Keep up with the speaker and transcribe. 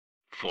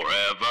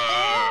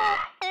Forever.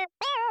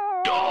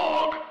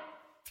 Dog.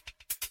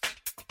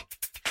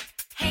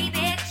 Hey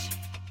bitch,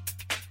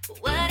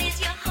 what is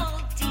your whole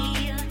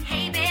deal?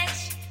 Hey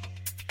bitch,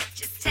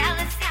 just tell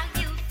us how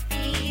you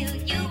feel.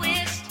 You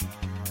wished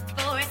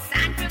for a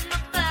sign from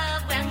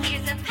above. Well,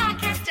 here's a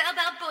podcast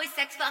about boy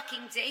sex,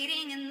 fucking,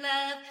 dating, and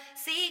love.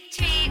 Seek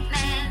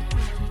treatment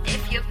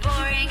if you're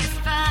boring as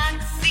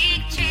fuck.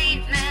 Seek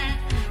treatment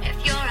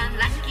if you're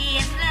unlucky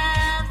in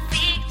love.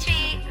 Seek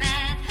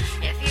treatment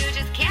if you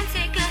just can't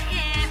take a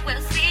hint.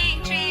 Well,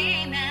 seek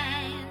treatment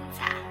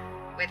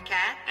with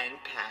Kat and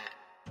Pat.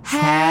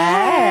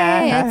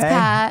 Hey, it's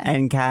Pat.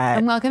 And Kat.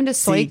 And welcome to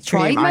Seek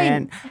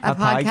Treatment, a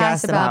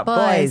podcast about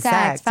boys,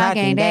 sex,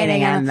 fucking,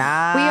 dating, and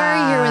love. We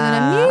are here with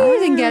an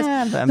amazing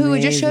guest who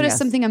just showed us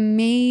something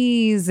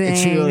amazing.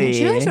 She really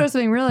showed us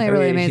something really,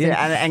 really amazing.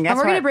 And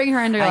we're going to bring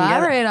her in to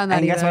elaborate on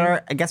that.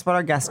 And guess what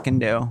our guest can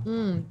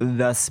do?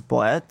 The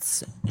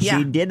splits. Yeah.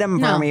 She did them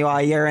for me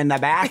while you're in the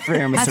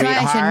bathroom, That's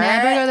sweetheart. why I should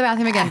never go to the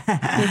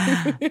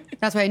bathroom again.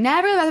 That's why I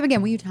never go to the bathroom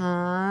again. Will you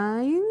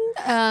time?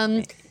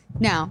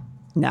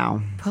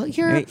 Now, put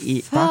your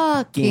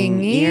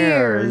fucking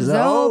ears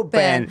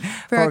open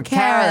for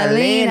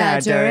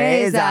Karolena,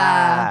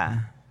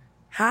 Theresa.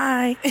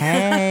 Hi.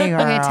 Hey,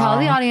 girl. Okay, tell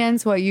the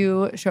audience what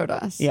you showed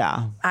us.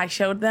 Yeah. I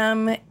showed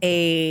them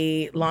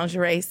a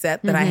lingerie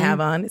set that I have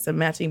on. It's a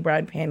matching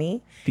bride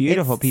panty.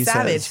 Beautiful it's pieces.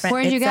 Savage.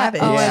 Where did you get?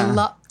 Savage. Oh, Yeah. I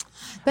love.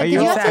 But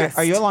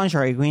Are you a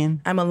lingerie queen?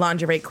 I'm a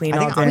lingerie queen. I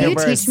think all day.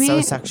 underwear is teach me?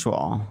 so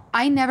sexual.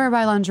 I never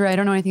buy lingerie. I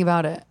don't know anything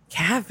about it.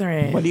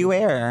 Catherine. What do you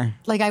wear?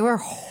 Like I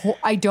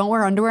don't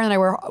wear underwear, and I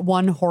wear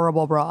one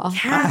horrible bra.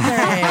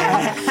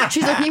 Catherine.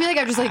 She's looking at me like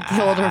I've just like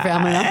killed her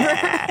family member.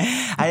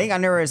 I think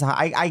underwear is hot.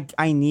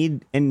 I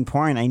need in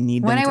porn. I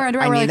need When them I wear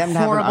underwear, I need wear them like to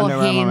have an horrible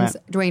underwear Hanes,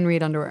 moment. Dwayne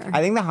Reed underwear.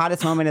 I think the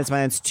hottest moment is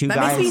when it's two That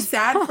guys. makes me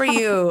sad for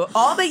you.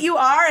 All that you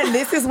are, and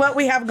this is what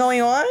we have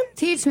going on.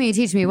 Teach me.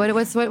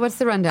 What's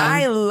the rundown?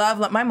 I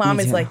love my mom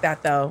Me is too. like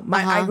that though.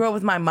 I grew up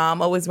with my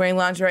mom always wearing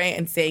lingerie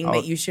and saying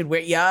that you should wear.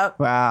 Yup.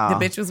 Wow.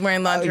 The bitch was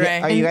wearing lingerie.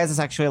 Are you guys a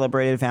sexually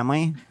liberated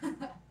family?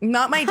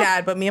 Not my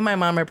dad, but me and my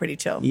mom are pretty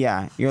chill.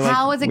 Yeah. You're like,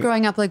 How was it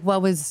growing up? Like,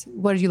 what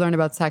did you learn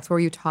about sex? What were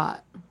you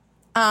taught?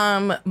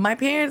 My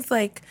parents,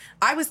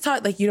 I was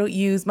taught, you don't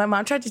use, my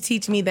mom tried to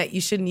teach me that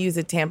you shouldn't use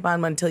a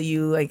tampon until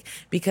you,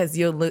 because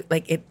you'll look,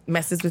 it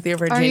messes with your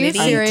virginity.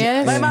 Are you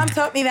serious? My mom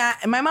taught me that,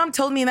 and my mom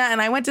told me that,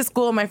 and I went to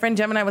school, and my friend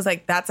Gemini was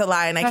like, that's a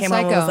lie, and I That's came home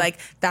and psycho. was like,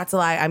 that's a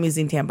lie, I'm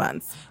using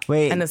tampons.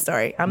 Wait. End of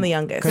story. I'm the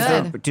youngest.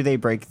 Good. Do they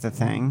break the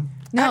thing?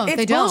 No, It's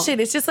they don't. bullshit.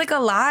 It's just like a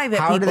lie that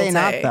How people do they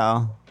say.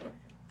 not, though?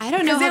 I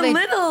don't know Because how they're they.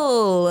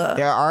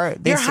 little.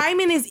 They Your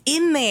hymen is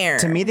in there.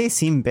 To me, they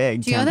seem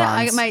big. Do you know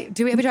that have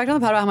we talked on the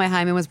pod about how my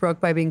hymen was broke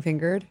by being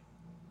fingered?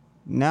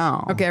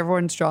 No. Okay,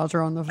 everyone's jaws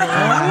are on the floor.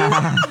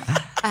 I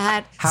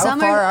had How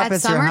far up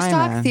is your Summerstock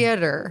hymen?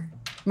 Theater.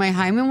 My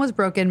hymen was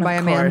broken by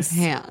a man's course.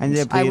 hand. And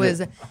did it I bleed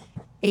was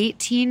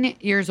 18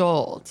 years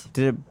old.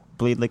 Did it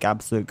bleed like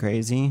absolute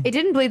crazy? It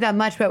didn't bleed that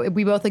much, but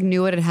we both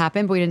knew it had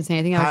happened, but we didn't say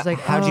anything. I was like,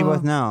 how'd you "Oh."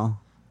 both know?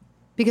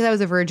 Because I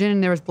was a virgin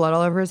and there was blood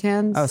all over his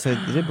hands. Oh, so it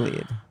did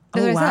bleed.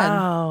 That's what I said.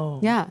 wow.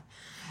 Yeah.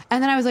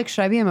 And then I was like,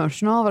 should I be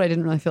emotional? But I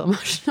didn't really feel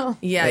emotional.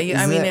 Yeah, What it's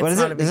is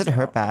not it? a Does big it deal.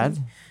 hurt bad?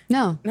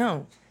 No.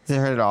 No. Does it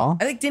hurt at all?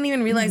 I didn't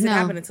even realize it No.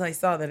 happened until I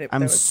saw that I'm there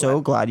was so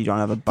blood. glad you don't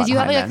have a butt you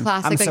have, like, a hymen.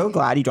 classic, I'm so like-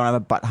 glad you don't have a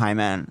butt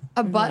hymen.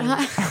 A butt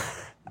hymen?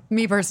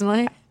 Me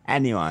personally?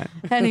 Anyone.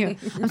 Anyway,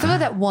 I'm so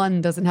glad that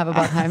one doesn't have a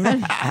butt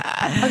hymen.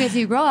 Okay, so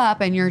you grow up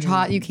and you're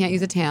taught you can't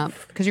use a tamp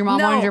because your mom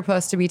No. wanted your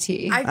puss to be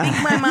tea. I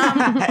think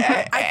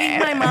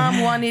my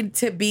mom wanted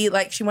to be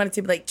she wanted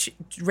to be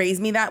raise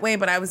me that way,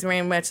 but I was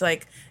very much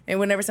and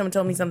whenever someone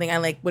told me something,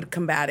 I would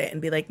combat it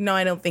and be like, no,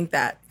 I don't think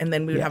that, and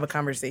then we would have a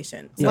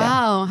conversation. So,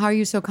 Wow, how are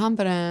you so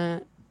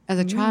confident as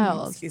a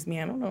child? excuse me,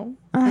 I don't know.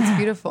 That's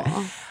beautiful.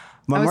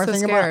 One I was more so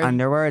thing scared. about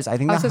underwear is I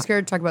think I was so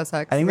scared to talk about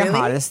sex. I think the Really?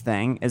 hottest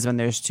thing is when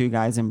there's two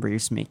guys in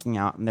briefs making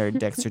out and their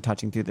dicks are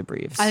touching through the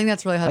briefs. I think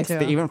that's really hot too.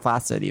 Even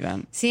flaccid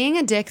even. Seeing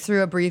a dick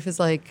through a brief is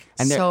And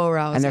they're, so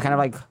arousing. And they're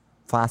kind of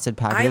flaccid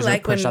packages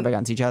like pushed when- up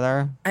against each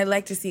other. I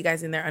like to see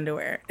guys in their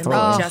underwear and Totally.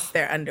 not just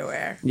their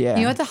underwear. Yeah.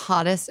 You know what the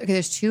hottest? Okay,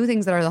 there's two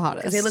things that are the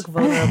hottest. They look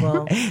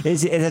vulnerable.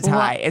 It's a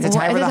tie. It's a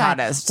tie for the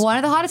hottest. One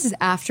of the hottest is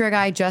after a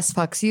guy just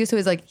fucks you,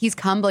 so he's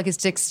come, but his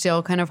dick's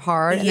still kind of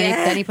hard, and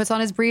then he puts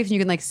on his briefs, and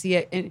you can see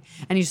it, and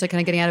he's just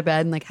kind of getting out of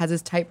bed, and has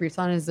his tight briefs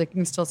on, and you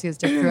can still see his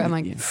dick through it. I'm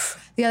like,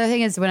 The other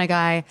thing is when a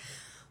guy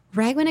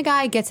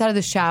gets out of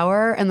the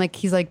shower and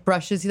he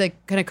brushes, he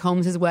kind of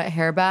combs his wet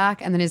hair back,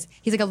 and then he's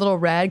a little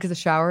red because the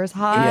shower is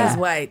hot. He is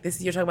white.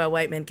 You're talking about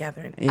white men,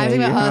 Catherine. Yeah, I'm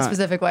talking you're about a not-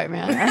 specific white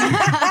man.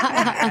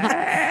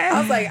 I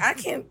was like, I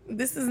can't.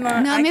 This is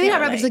not. No, I maybe not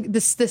can't, red, but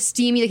it's the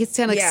steamy, it's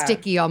kind of Yeah.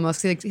 sticky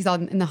almost. He's all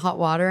in the hot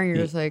water, and you're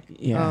just like,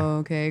 Yeah. oh,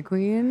 okay,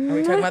 queen. Are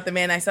we talking about the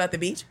man I saw at the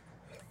beach?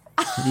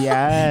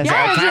 Yes.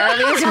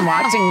 Karolena's been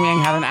watching me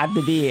and having at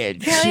the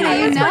beach.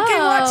 I was fucking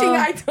watching.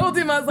 I told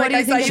him, I was like, do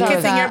you I saw think you about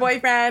kissing your that?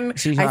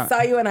 boyfriend. I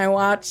saw you and I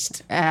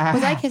watched.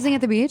 Was I kissing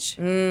at the beach?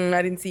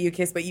 I didn't see you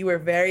kiss, but you were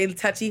very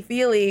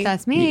touchy-feely.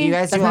 That's me. You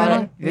guys do a That's lot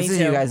my- of, this Me is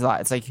you too. guys a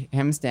lot. It's like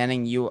him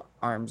standing, you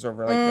arms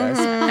over like this,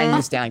 and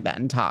you stand like that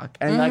and talk.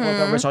 And like we'll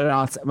go over shoulder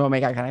and we'll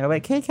make eye contact. I'll be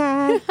like, hey,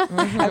 Kat.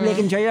 I'm like,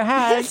 enjoy your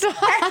hug.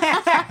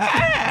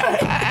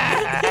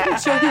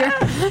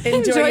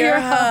 Enjoy your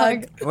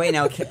hug. Wait,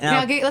 no.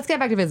 Now, okay, let's get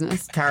back to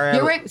business. Carol-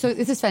 You're right. So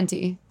this is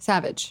Fenty,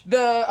 Savage.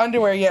 The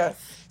underwear, yeah.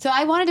 So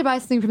I wanted to buy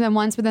something from them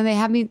once, but then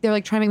they're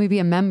like trying to make me be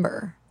a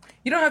member.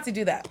 You don't have to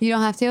do that. You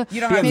don't have to?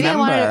 You don't have to. Maybe Be a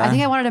member. I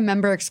think I wanted a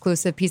member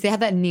exclusive piece. They had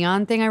that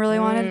neon thing I really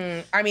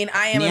wanted. I mean,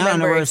 I am Neon a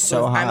member. underwear is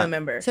so I'm a hot.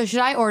 member. So should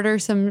I order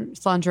some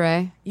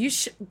lingerie?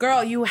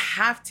 Girl, you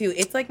have to.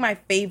 It's like my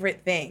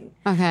favorite thing.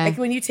 Okay. Like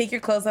when you take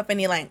your clothes up and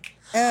you're like,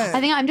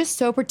 I think I'm just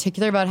so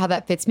particular about how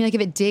that fits me. Like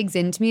if it digs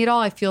into me at all,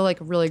 I feel like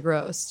really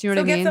gross. Do you know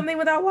so what I get mean? something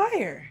without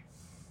wire.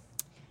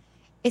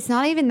 It's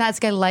not even that.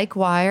 It's like I like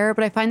wire,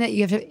 but I find that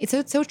you have to.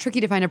 It's so tricky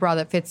to find a bra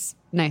that fits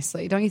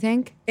nicely. Don't you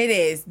think? It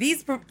is.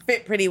 These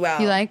fit pretty well.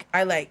 You like?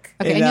 I like.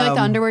 Okay, It, and you like the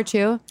um, underwear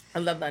too. I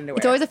love the underwear.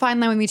 It's always a fine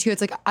line with me too. It's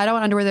like I don't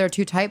want underwear that are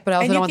too tight, but I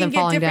also and you don't want can them get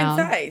falling different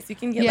down. size. You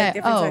can get Yeah, like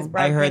different oh. size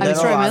bra. I heard I'm that a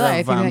destroying lot my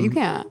life. of You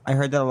can't. I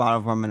heard that a lot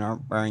of women are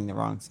wearing the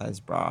wrong size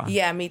bra.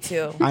 Yeah, me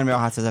too. On Real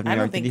Housewives of New I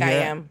York. don't think Did you I hear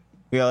it? am.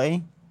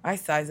 Really? I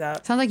size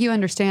up. Sounds like you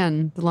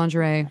understand the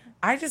lingerie.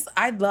 I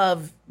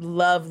love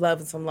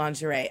some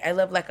lingerie. I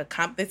love like a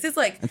this is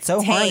like It's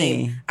so tame.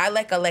 horny. I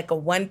like a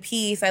one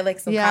piece. I like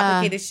some Yeah.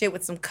 complicated shit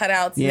with some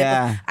cutouts.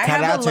 Yeah. I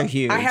have Cutouts are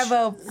huge. I have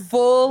a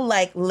full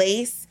like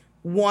lace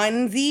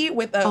onesie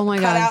with a Oh my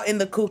God. cutout in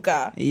the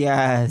kuka.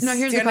 Yes. No,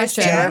 here's Do the you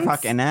question. Should I understand?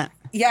 fuck in it?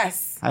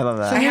 Yes. I love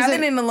that. I here's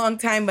haven't a- in a long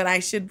time, but I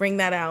should bring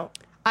that out.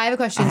 I have a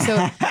question. So,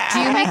 do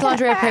you make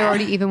lingerie a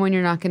priority even when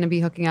you're not going to be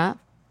hooking up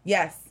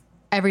Yes.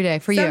 every day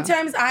for you?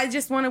 Sometimes I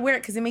just want to wear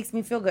it because it makes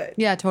me feel good.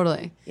 Yeah,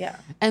 totally. Yeah.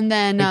 And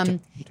then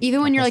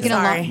even when you're like in a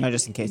Sorry. long, No,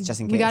 just in case. Just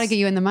in case. we got to get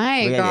you in the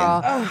mic, We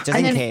girl. gotta get in. Just And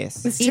in then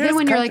case. Even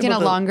when you're like in a comfortable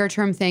to- longer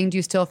term thing, do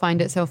you still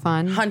find it so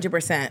fun?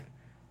 100%.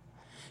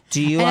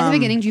 Do you? And at the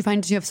beginning, do you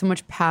find you have so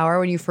much power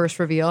when you first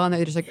reveal and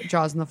that it just like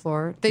jaws on the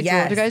floor? They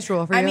drool. Do guys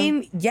drool for you? I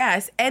mean,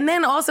 yes. And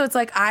then also it's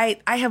like I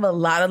have a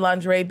lot of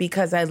lingerie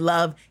because I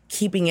love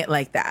keeping it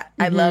like that.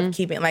 I love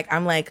keeping it like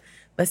I'm like,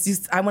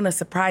 I want to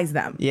surprise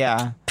them.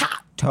 Yeah.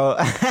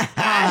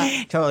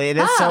 Totally. It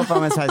is so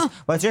fun. With size.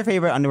 What's your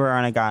favorite underwear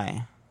on a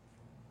guy?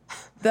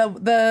 The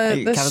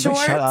Kathy's shorts.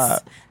 like, shut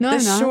up. No, the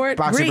I'm not. short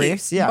Boxer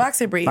briefs? Yeah.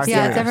 Boxer briefs. Boxer yeah,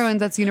 briefs. it's everyone.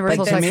 That's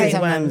universal. Like sex the for tight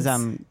some ones.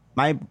 men.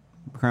 my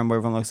current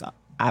boyfriend looks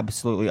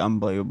absolutely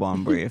unbelievable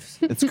in briefs.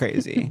 It's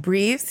crazy.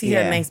 Briefs. He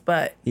had a nice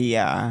butt.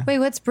 Yeah. Wait,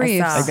 what's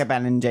briefs? saw. Like that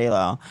Ben and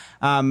J-Lo.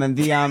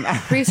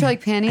 Briefs are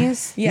like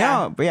panties. Yeah.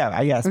 No, but yeah,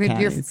 I guess Okay,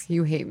 panties.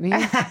 you hate me.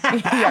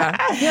 Yeah.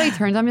 Yeah, he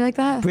turns on me like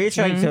that. Briefs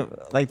are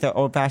like the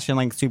old-fashioned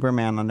like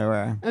Superman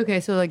underwear. Okay,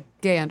 so like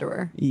gay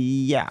underwear.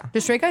 Yeah. Do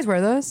straight guys wear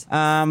those?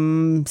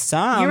 Some.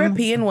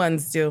 European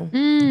ones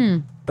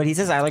do. But he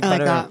says I look I like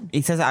better. that.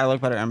 He says I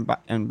look better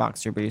in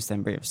boxer briefs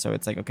than briefs. So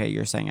it's like, okay,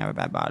 you're saying I have a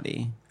bad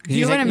body. 'Cause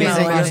You you're have an saying-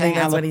 amazing No, I don't body. think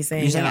that's I what look- he's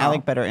saying You're saying at I all.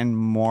 look better in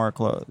more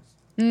clothes.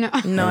 No.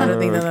 No, I don't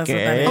think that's what that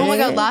Okay. is. Oh my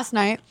god! Last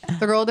night,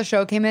 the girl at the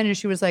show came in and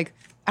she was like,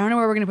 "I don't know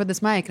where we're gonna put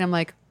this mic," and I'm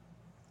like,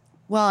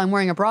 "Well, I'm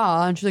wearing a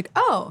bra," and she's like,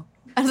 "Oh."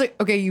 I was like,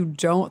 "Okay, you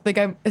don't think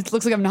I'm? It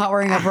looks like I'm not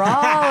wearing a bra."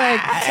 Like,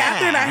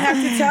 Catherine, I have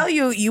to tell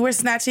you, you were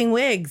snatching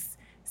wigs.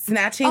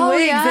 Snatching Oh,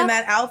 wigs yeah? in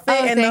that outfit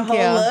Oh, and the thank whole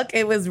you. look.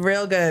 It was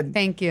real good.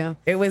 thank you.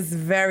 It was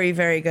very,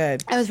 very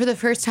good. It was for the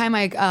first time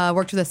I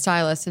worked with a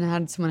stylist and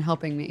had someone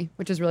helping me,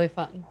 which was really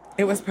fun.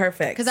 It was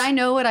perfect. Because I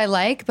know what I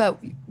like, but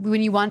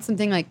when you want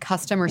something like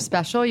custom or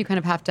special, you kind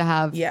of have to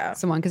have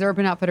someone. Because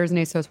Urban Outfitters and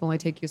ASOS will only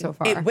take you so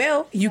far. It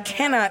will. You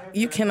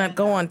cannot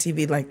go on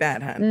TV like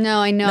that, hon. No,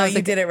 I know. No, I was you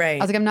like- did it right.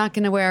 I was like, I'm not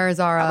going to wear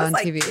Zara I was on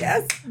like, TV.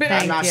 yes, bitch,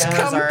 Thank not you. gonna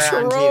come wear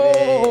Zara on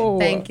true.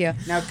 Thank you.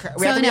 Now, we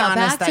So have to be now,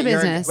 honest back to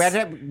business. we have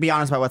to be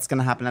honest about what's going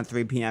to happen at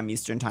 3 p.m.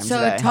 Eastern time So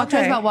today. talk to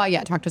us Okay. about why.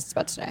 Yeah, talk to us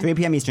about today. 3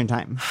 p.m. Eastern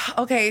time.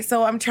 Okay,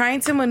 so I'm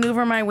trying to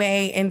maneuver my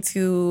way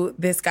into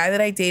this guy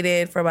that I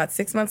dated for about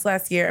 6 months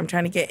last year. I'm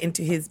trying to get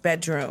into his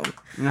bedroom.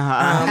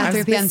 At I'm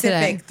 3 p.m.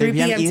 today. 3 3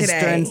 p.m. p.m. today.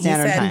 Eastern He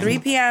Standard said Time. 3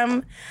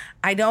 p.m.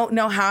 I don't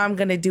know how I'm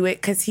gonna do it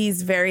because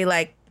he's very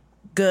like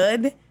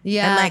good.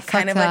 Yeah, and like fuck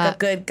kind of like that. a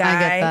good I guy.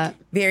 get that.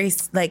 Very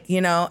like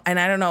and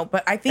I don't know,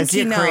 but I think Is he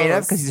he knows.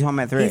 creative? 'Cause he's home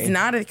at 3. He's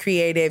not a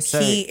creative. So-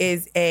 he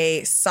is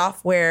a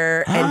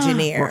software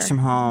engineer. Works from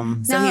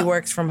home. So he Now-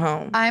 works from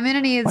home. I'm going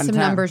to need One some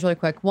time. numbers really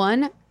quick.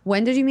 One,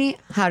 when did you meet?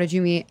 How did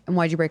you meet? And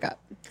why did you break up?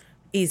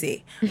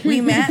 Easy. We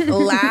met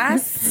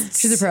last.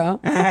 She's a pro.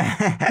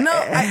 No,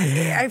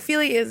 I feel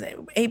like it's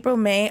April,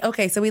 May.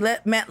 Okay, so we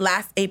met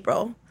last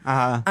April.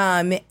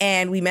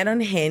 And we met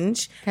on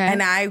Hinge. Okay.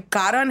 And I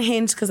got on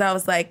Hinge because I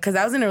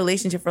was in a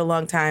relationship for a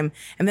long time.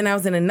 And then I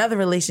was in another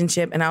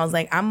relationship and I was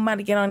like, I'm about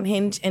to get on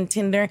Hinge and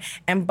Tinder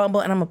and Bumble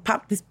and I'm going to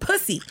pop this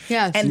pussy.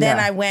 Yes. And then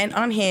Yeah. I went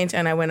on Hinge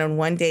and I went on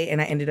one date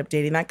and I ended up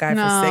dating that guy for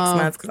 6 No.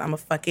 months because I'm a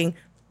fucking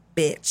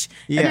bitch.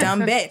 Yeah. A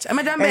dumb bitch. I'm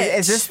a dumb bitch.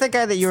 Is this the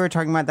guy that you were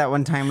talking about that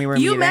one time we were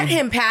meeting? You met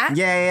him, Pat.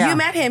 Yeah. You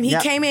met him. He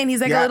Yep. came in.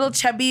 He's like Yep. a little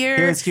chubbier.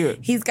 He was cute.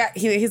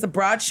 He's a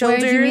broad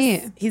shoulders. Where'd you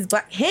meet? He's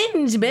black.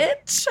 Hinge,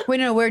 bitch. Wait,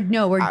 we're We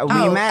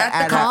oh, met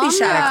at the at coffee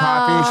shop. At a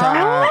coffee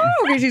shop.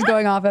 Oh, okay, she's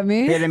going off at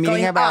me. We had a meeting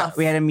Going about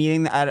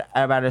off.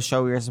 about a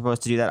show we were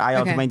supposed to do that I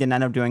ultimately didn't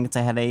end up doing because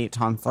I had a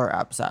tonsillar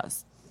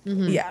abscess.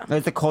 Yeah. It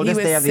was the coldest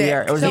was day of the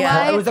year. sick. It was, So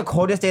it was the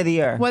coldest day of the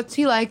year. What's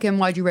he like and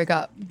why'd you break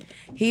up?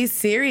 He's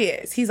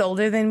serious. He's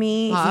older than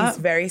me. Hot. He's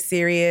very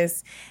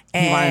serious.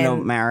 He wanted And no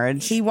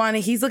marriage.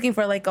 He's looking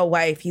for like a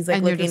wife. He's like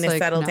And you're looking just to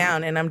like, settle no.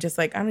 down. And I'm just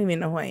like, I don't even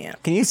know who I am.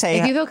 Can you say?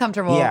 If you feel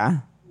comfortable. Yeah.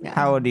 Yeah.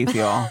 How old do you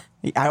feel?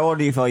 How old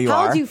do you feel you How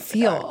are? old do you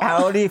feel?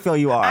 How old do you feel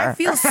you are? I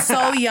feel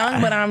so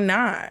young, but I'm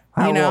not.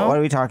 How You know? What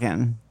are we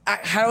talking?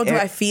 How do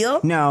I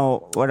feel?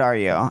 No. What are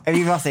you? If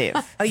you feel safe.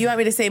 Oh, you want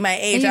me to say my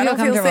age? You I don't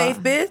feel feel safe,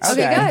 comfortable. bitch.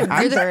 Okay, good.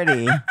 I'm You're the-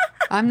 30.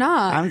 I'm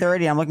not. I'm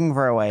 30. I'm looking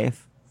for a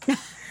wife.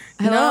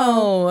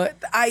 No,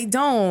 I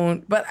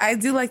don't. But I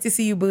do like to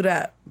see you boot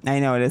up. I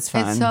know it is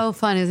fun. It's so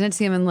fun, isn't it? To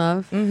see him in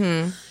love.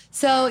 Mm-hmm.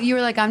 So you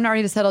were like, I'm not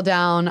ready to settle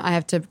down. I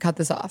have to cut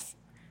this off.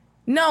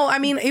 No, I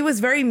mean, it was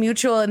very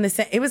mutual in the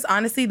sense. It was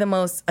honestly the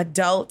most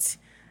adult,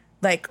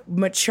 like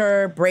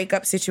mature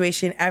breakup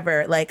situation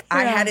ever. Like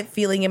I had it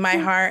feeling in my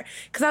heart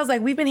because I was like,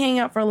 we've been hanging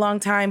out for a long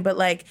time, but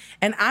like,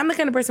 and I'm the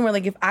kind of person where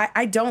like, if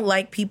I don't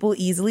like people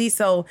easily.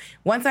 So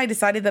once I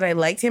decided that I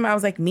liked him, I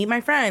was like, meet my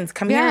friends,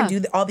 come here and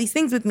do all these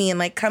things with me and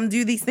like, come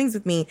do these things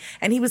with me.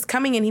 And he was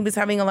coming and he was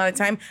having a lot of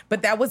time,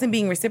 but that wasn't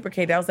being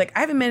reciprocated. I was like,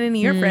 I haven't met any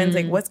of your friends.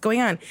 Like what's going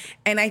on?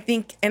 And I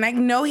think, and I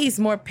know he's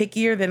more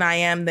pickier than I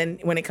am than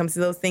when it comes to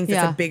those things. It's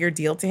a bigger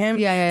deal to him.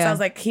 So I was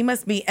like, he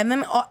must be. And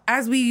then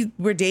as we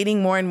were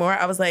dating more and more,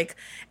 I was like,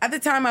 at the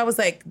time I was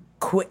like,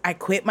 I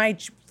quit my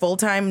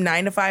full-time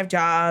 9-to-5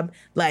 job.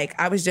 Like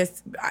I was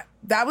just,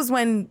 that was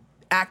when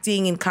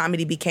acting and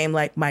comedy became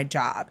like my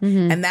job.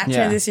 And that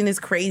transition is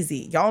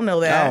crazy. Y'all know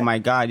that. Oh my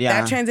God,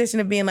 yeah. That transition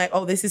of being like,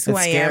 oh, this is who It's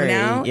I scary,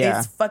 am now. yeah.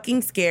 It's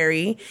fucking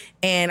scary.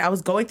 And I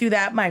was going through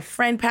that. My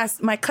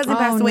cousin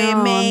passed away no, in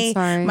I'm May.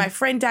 sorry. My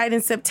friend died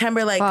in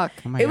September. Like Fuck.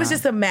 Oh my it was God.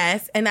 just a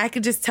mess. And I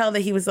could just tell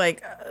that he was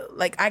like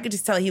I could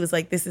just tell he was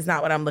like, this is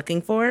not what I'm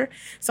looking for.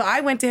 So I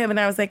went to him and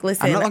I was like,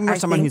 listen, I'm not looking for I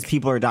someone think- whose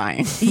people are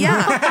dying. Yeah.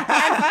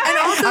 and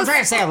also I'm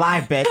trying to stay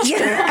alive, bitch.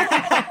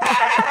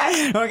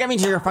 Don't get me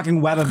to your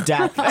fucking web of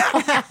death.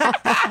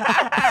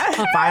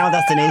 Final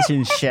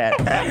destination shit.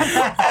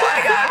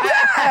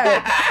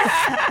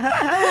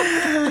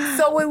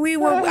 So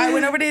when I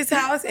went over to his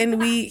house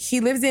and he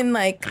lives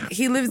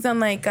on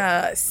like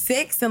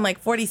 6 and like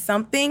 40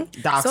 something.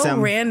 Dox so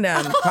him.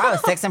 random. Wow,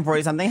 6 and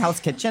 40 something. Hell's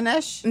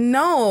Kitchen-ish?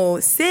 No,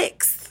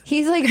 6.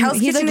 He's like, Hell's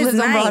he's like Kitchen is lives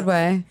on 9.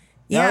 Broadway.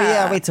 Yeah. Oh,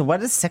 yeah. Wait, so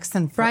what is 6th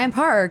and 40? Bryant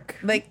Park.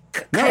 Like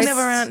No, kind it's- of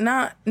around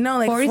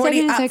like 42nd 40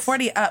 and up, 6th.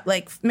 40 up,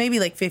 like maybe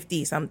like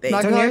 50 something.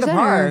 Like- So near the Center.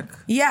 park.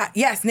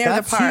 Yes, near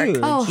That's the park. huge.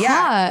 Oh, Yeah,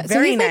 hot. So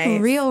very he's nice.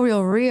 like real.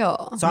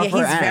 So Yeah, upper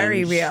he's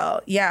very end.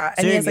 real. Yeah, So,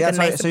 and he has like a that's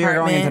why- nice so you're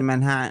going into apartment.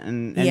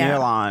 Manhattan in Yeah. your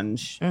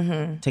lounge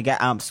to get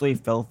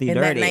absolutely filthy In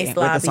that dirty nice with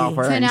the lobby.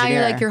 software So now engineer.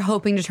 you're like, you're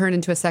hoping to turn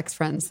into a sex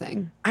friends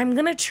thing. I'm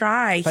gonna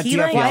try. But He do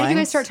you have like, Why did you Feelings?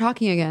 guys start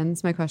talking again?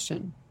 Is my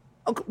question.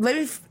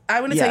 okay, I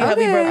want to Yeah. tell you how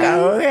we broke up.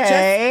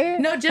 Okay.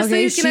 Just so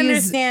Okay, you can she's-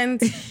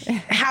 understand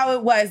how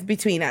it was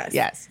between us.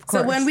 Yes, of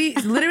So course.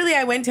 when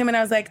I went to him and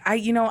I was like, I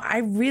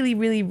really,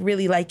 really,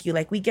 really like you.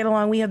 Like we get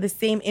along. We have the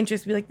same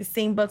interests. We like the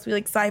same books. We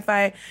like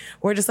sci-fi.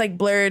 We're just like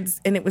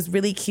blurs, and it was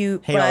really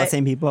cute. Hate all the but-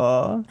 same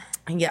people.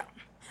 Yeah.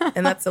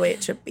 And that's the way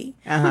it should be.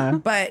 Uh-huh.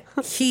 But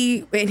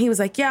he was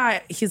like, yeah,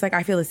 he's like,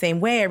 I feel the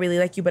same way. I really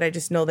like you, but I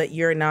just know that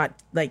you're not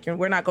like,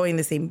 we're not going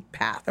the same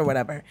path or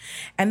whatever.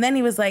 And then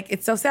he was like,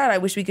 it's so sad. I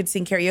wish we could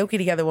sing karaoke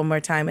together one more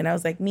time. And I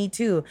was like, me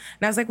too.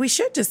 And I was like, we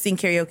should just sing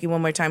karaoke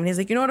one more time. And he's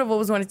like, you know what I've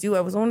always wanted to do?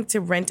 I was wanting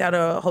to rent out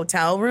a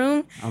hotel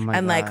room my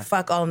and like God.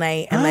 fuck all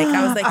night. And like,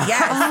 I was like,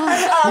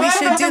 yes, we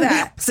should do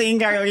that. Singing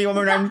karaoke one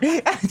more time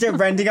to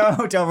renting a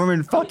hotel room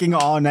and fucking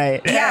all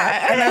night.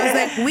 Yeah. And I was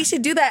like, we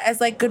should do that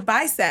as like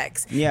goodbye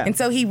sex. Yeah. And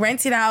so he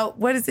rented out,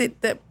 what is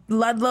it? The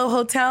Ludlow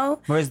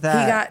Hotel. Where's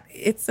that?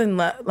 It's on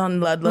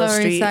Ludlow Lower East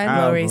Street, Side?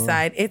 Lower Oh. East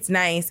Side. It's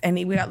nice. And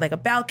we got like a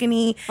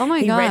balcony. Oh my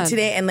he God. rented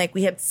it and like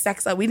we had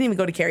sex. We didn't even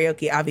go to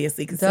karaoke,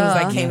 obviously, because as soon as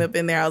I Duh. came up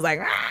in there, I was like,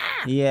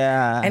 ah.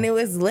 Yeah. And it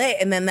was lit.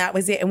 And then that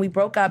was it. And we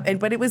broke up.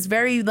 But it was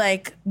very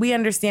like, we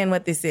understand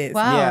what this is.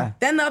 Wow. Yeah.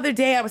 Then the other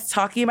day I was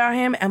talking about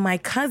him and my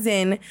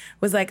cousin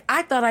was like,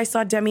 I thought I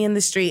saw Demi in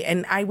the street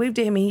and I waved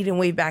at him and he didn't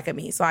wave back at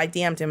me. So I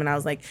DM'd him and I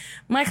was like,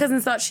 my cousin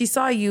thought she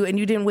saw you and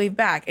you didn't wave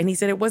back. And he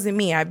said, it wasn't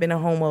me. I've been at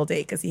home all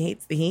day because he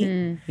hates the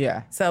heat.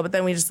 Yeah. So, but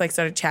then we just like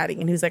started chatting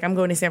and he was like, I'm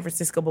going to San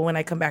Francisco, but when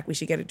I come back, we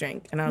should get a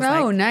drink. And I was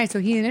Oh, like, nice. So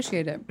he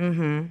initiated.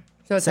 Mm-hmm.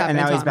 So it's And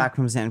happening. now to he's him. back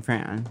from San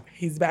Fran.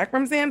 he's back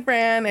from San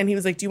Fran. And he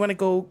was like, do you want to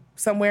go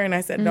somewhere? And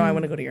I said, no, I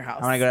want to go to your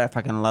house. I want to go to that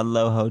fucking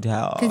Ludlow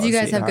Hotel. Because you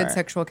guys have good sweetheart.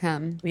 sexual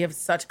chem. We have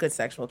such good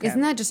sexual chem.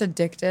 Isn't that just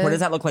addictive? What does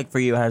that look like for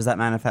you? How does that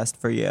manifest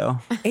for you?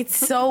 It's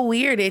so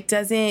weird. It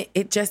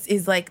just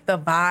is like the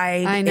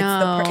vibe. I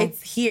know.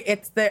 It's here.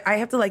 I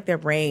have to like their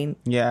brain.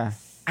 Yeah.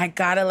 I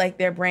gotta like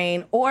their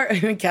brain. Or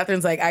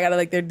Catherine's like, I gotta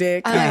like their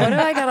dick. I'm like, what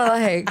do I gotta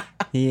like?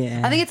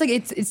 Yeah. I think it's like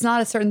it's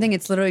not a certain thing.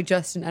 It's literally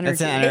just an energy.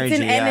 It's an energy.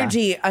 It's an yeah.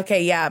 energy.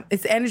 Okay, yeah.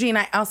 It's energy, and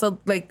I also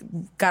like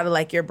gotta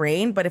like your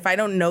brain. But if I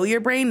don't know your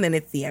brain, then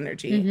it's the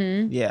energy.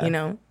 Yeah. You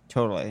know?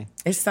 Totally.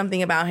 There's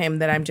something about him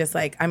that I'm just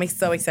like, I'm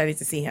so excited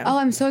to see him. Oh,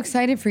 I'm so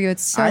excited for you.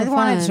 It's so I fun.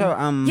 wanted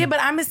to. Yeah, but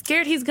I'm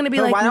scared he's gonna be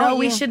But like, why no, don't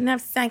we you- shouldn't have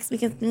sex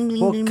because.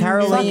 Well,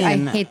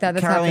 Caroline, I hate that.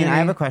 That's Caroline, happening to I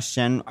have me. a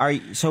question.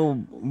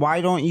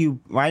 Why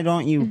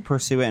don't you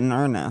pursue it in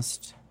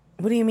earnest?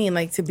 What do you mean,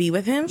 like to be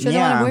with him? She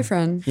doesn't want a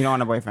boyfriend. You don't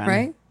want a boyfriend,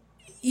 Right?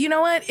 You know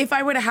what? If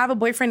I were to have a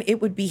boyfriend,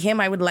 it would be him.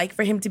 I would like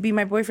for him to be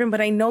my boyfriend,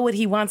 but I know what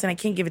he wants and I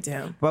can't give it to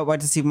him. But what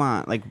does he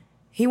want? Like,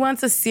 He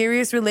wants a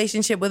serious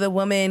relationship with a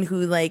woman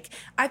who, like,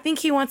 I think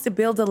he wants to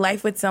build a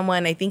life with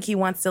someone. I think he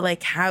wants to,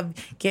 like,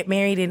 get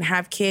married and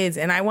have kids.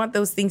 And I want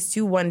those things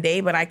too one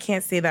day, but I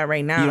can't say that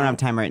right now. you don't have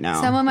time right now.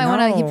 Someone might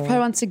want to. He No. probably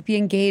wants to be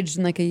engaged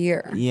in like a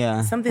year.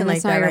 Yeah. Something And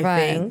like that's not that, your I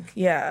vibe. think.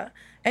 Yeah.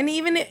 And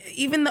even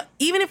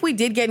if we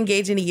did get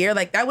engaged in a year,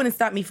 like, that wouldn't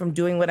stop me from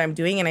doing what I'm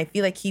doing. And I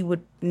feel like he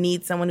would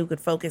need someone who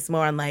could focus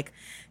more on, like,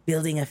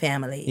 building a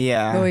family.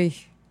 Yeah. Oy.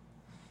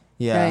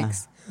 Yeah.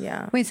 Yikes.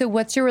 Yeah. Wait, so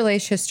what's your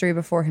relationship history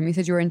before him? You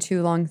said you were in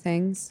 2 long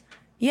things.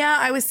 Yeah,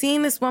 I was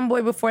seeing this one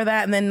boy before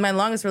that, and then my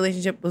longest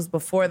relationship was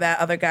before that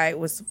other guy. It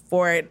was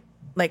for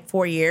like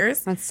 4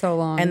 years, That's so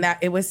long. and that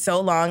it was so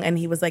long, and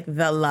he was like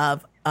the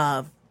love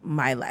of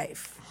my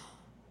life.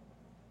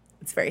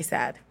 It's very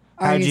sad.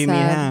 Are How'd you meet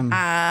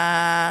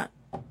sad? him?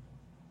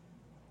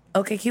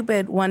 Okay,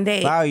 Cupid, one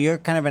day. Wow, you're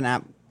kind of an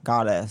app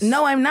goddess.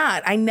 No, I'm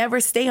not. I never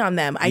stay on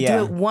them. I Yeah.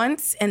 do it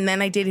once, and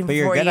then I did him but for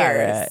you're 4 good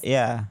years. at it.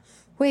 Yeah.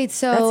 Wait, That's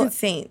so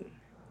insane.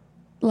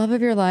 love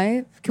of your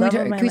life? Can Love we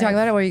of my can we talk life.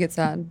 about it or you get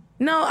sad?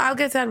 No, I'll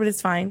get sad, but it's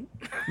fine.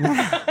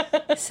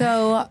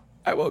 So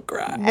I will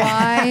cry.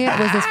 why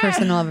was this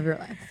person the love of your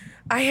life?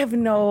 I have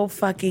no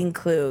fucking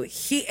clue.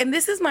 And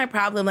this is my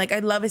problem. Like, I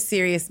love a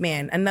serious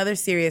man, another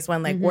serious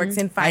one, like works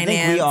in I finance.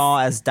 think we all,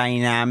 as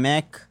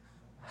dynamic,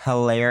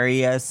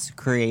 hilarious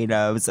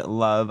creatives,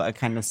 love a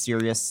kind of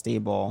serious,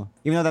 stable.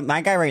 Even though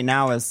my guy right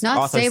now is Not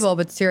also stable,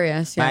 but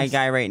serious. My Yes.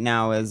 guy right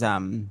now is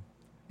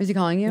Is he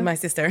calling you? My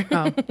sister.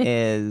 Oh.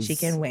 is She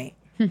can wait.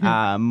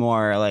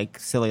 more like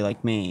silly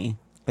like me.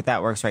 But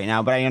that works right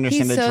now. But I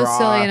understand He's the so draw.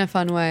 silly in a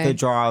fun way. The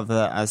draw of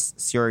the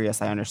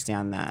serious. I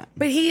understand that.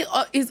 But he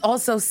is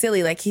also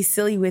silly. Like, he's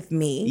silly with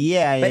me.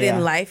 Yeah, But yeah.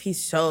 in life,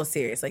 he's so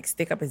serious. Like,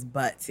 stick up his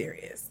butt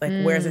serious.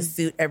 Like, wears a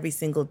suit every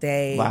single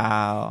day.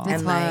 Wow. And,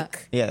 That's hot.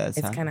 like, Yeah, that's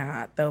it's hot. kind of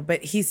hot, though.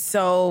 But he's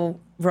so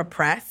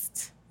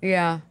repressed.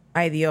 Yeah.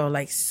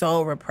 Like,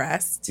 so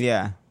repressed.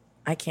 Yeah.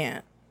 I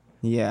can't.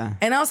 Yeah.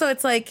 And also,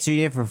 it's like, So you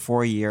did it for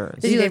 4 years.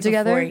 Did you we live did for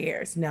together? 4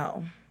 years.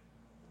 No,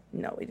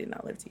 we did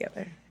not live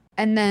together.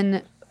 And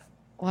then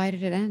why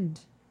did it end?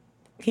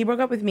 He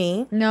broke up with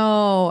me.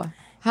 No.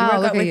 He How?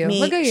 broke Look up at with you. me.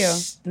 Look at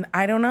you.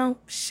 I don't know.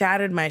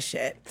 Shattered my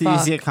shit. Did you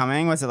Fuck. see it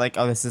coming? Was it like,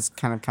 oh, this is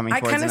kind of coming I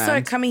towards kind of an saw it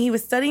end? coming. He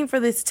was studying for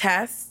this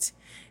test.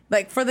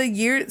 Like, for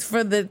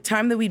the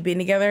time that we'd been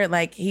together,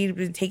 like, he'd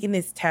been taking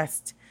this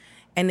test,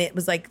 and it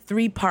was like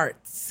 3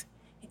 parts,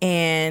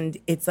 and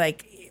it's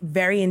like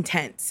very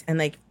intense, and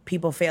like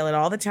people fail it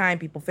all the time.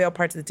 People fail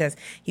parts of the test.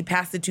 He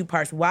passed the 2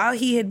 parts.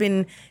 We'd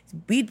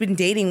been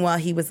dating while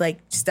he was like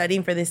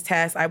studying for this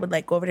test. I would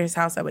like go over to his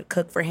house. I would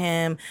cook for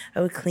him.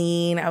 I would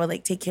clean. I would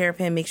like take care of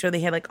him, make sure they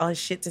had like all his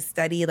shit to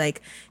study.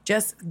 Like,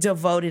 just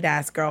devoted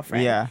ass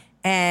girlfriend. Yeah.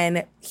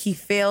 And he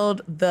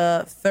failed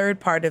the 3rd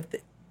part of the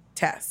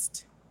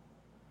test.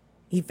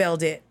 He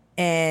failed it.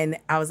 And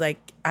I was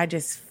like, I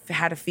just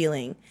had a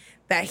feeling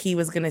that he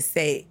was going to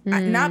say,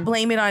 not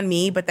blame it on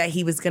me, but that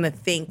he was going to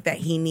think that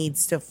he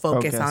needs to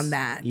focus on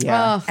that.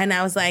 Yeah. Ugh. And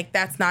I was like,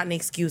 that's not an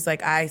excuse.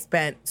 Like, I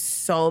spent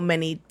so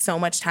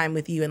much time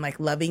with you and like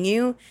loving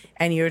you,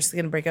 and you're just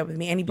going to break up with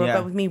me. And he broke Yeah.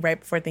 up with me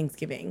right before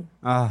Thanksgiving.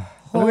 Oh,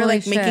 We were Holy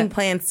like shit. making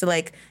plans to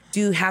like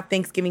have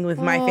Thanksgiving with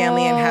my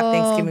family and have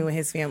Thanksgiving with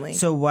his family.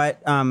 so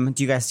what? Do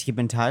you guys keep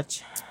in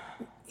touch?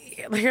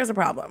 Here's the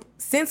problem.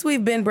 Since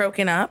we've been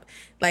broken up,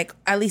 like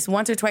at least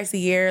once or twice a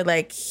year,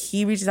 like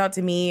he reaches out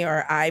to me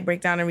or I break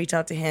down and reach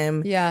out to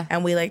him. Yeah.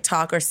 And we like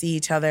talk or see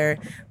each other.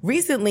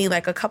 Recently,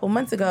 like a couple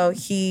months ago,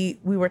 we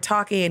were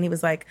talking and he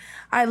was like,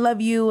 I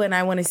love you and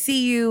I want to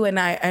see you and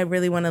I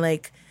really want to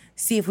like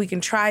see if we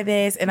can try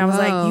this. And I was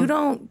Whoa.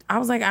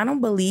 like, I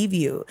don't believe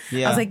you.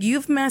 Yeah. I was like,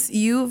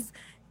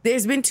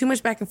 there's been too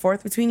much back and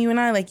forth between you and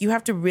I. Like, you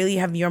have to really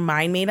have your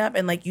mind made up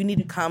and like you need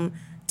to come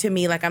to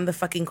me like I'm the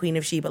fucking queen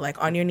of Sheba,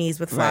 like on your knees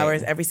with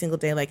flowers every single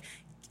day, like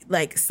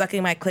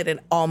sucking my clit at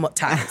all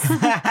times.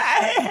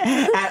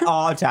 At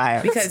all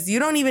times. Because you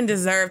don't even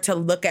deserve to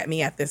look at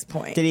me at this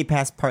point. Did he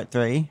pass part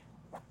 3?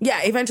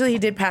 Yeah, eventually he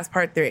did pass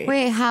part 3.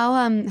 Wait,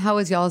 how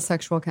was y'all's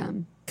sexual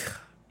chem?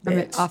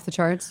 bitch. Off the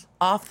charts.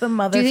 Off the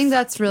mother. Do you think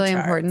that's really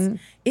charts. important?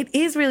 It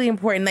is really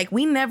important. Like,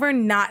 we never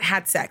not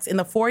had sex. In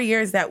the 4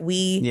 years that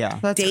we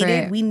That's dated,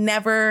 great. we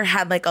never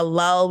had like a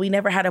lull. We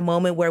never had a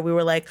moment where we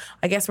were like,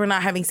 I guess we're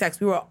not having sex.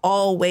 We were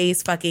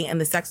always fucking, and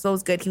the sex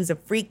was good. He was a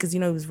freak because, he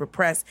was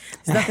repressed.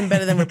 There's nothing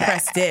better than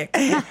repressed dick.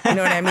 You know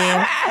what I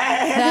mean?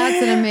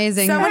 That's an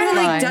amazing Someone who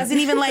like line. doesn't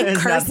even like There's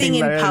cursing nothing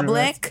in better than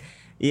public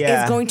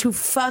Yeah. is going to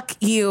fuck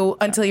you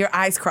until your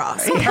eyes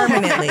cross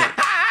permanently.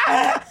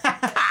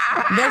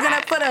 They're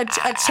gonna put a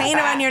chain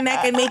around your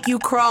neck and make you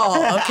crawl,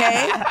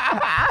 okay?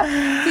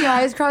 The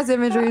eyes crossed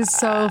imagery is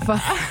so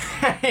fun.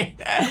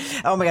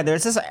 Oh my God,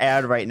 there's this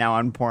ad right now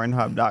on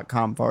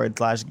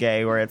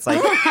pornhub.com/gay where it's like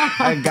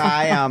a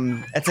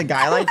guy, it's a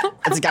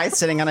guy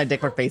sitting on a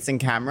dick facing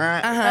camera.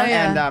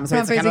 yeah. And so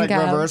it's kind of Front-facing like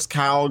cow. reverse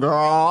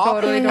cowgirl.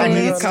 Totally, And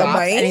totally. he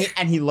Cowboy. stops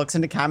and he looks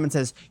into cam and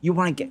says, "You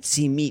want to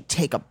see me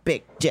take a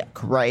big dick,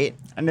 right?"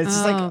 And it's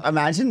just like,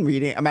 imagine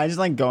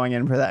like going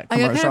in for that I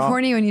got commercial. kind of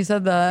horny when you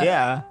said that.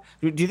 Yeah.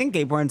 Do you think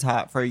gay porn's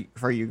hot for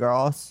you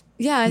girls?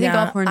 Yeah, I think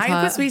all porn's I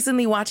hot. was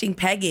recently watching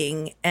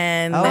Pegging,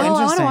 and Oh, I want to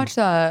Interesting. watch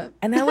that.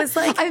 and I was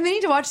like, I've been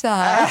meaning to watch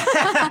that.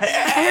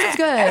 I heard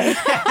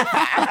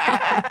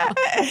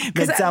it's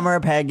good. Midsummer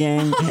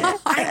pegging.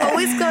 I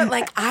always go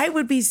like, I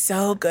would be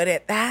so good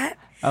at that.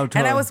 Oh, And I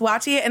totally. was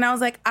watching it, and I was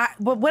like,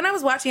 but when I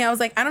was watching, I was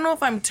like, I don't know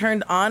if I'm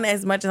turned on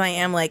as much as I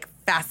am like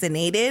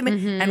fascinated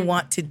and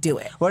want to do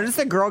it. What does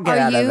the girl get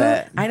Are out of you-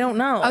 it? I don't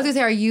know. I was gonna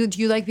say,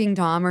 do you like being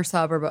dom or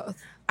sub or both?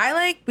 I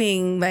like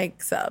being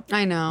like sub.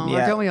 I know.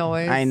 Yeah. Or don't we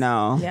always? I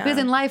know. Yeah. Because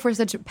in life we're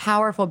such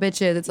powerful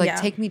bitches. It's like Yeah.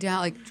 take me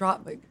down, like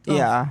drop. Like, ugh.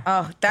 Yeah.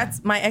 Oh,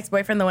 that's my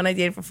ex-boyfriend, the one I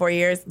dated for 4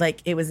 years.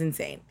 Like, it was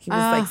insane. He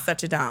was like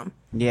such a dom.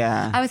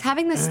 Yeah. I was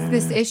having this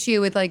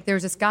issue with like there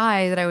was this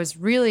guy that I was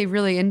really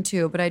really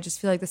into, but I just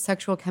feel like the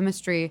sexual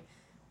chemistry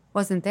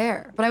wasn't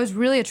there. But I was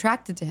really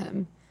attracted to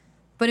him.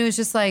 But it was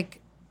just like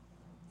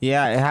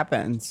Yeah, it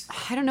happens.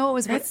 I don't know what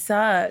was. That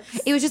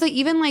sucks. It was just like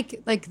even like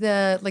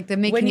the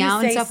When making you out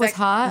and say stuff was sex-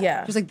 hot.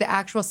 yeah. Just like the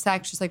actual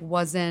sex just like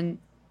wasn't.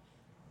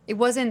 It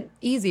wasn't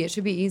easy. It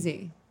should be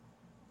easy.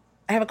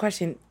 I have a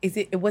question.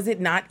 Was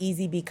it not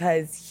easy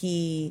because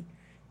did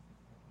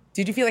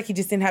you feel like he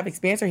just didn't have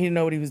experience or he didn't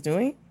know what he was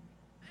doing?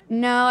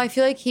 No, I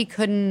feel like he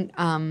couldn't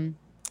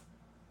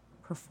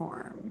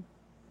perform.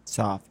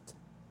 Soft.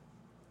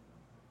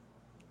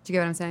 Do you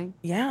get what I'm saying?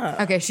 Yeah.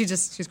 Okay,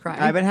 she's crying.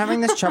 I've been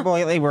having this trouble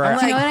lately where I'm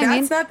like, know what I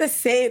that's mean? not the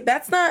same.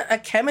 That's not a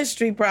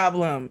chemistry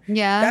problem.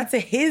 Yeah. That's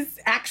his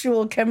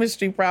actual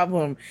chemistry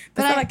problem.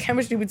 That's But not a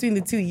chemistry between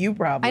the two you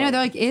problem. I know there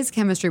like is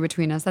chemistry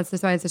between us. That's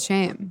why it's a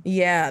shame.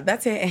 Yeah,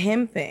 that's a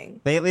him thing.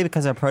 lately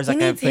because of Prozac, I've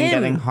needs been him.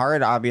 getting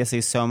hard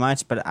obviously so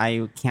much, but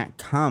I can't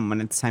come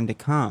when it's time to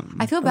come.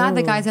 I feel bad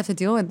that guys have to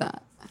deal with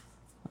that.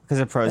 Because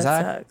of That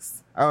Prozac? sucks.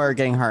 Or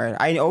getting hard.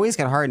 I always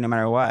get hard no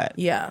matter what.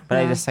 Yeah. But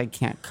Yeah. I just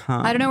can't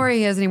come. I don't know where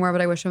he is anymore, but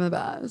I wish him the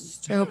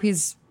best. I hope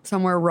he's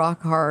somewhere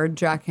rock hard,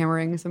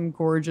 jackhammering some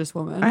gorgeous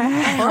woman. I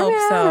hope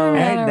so.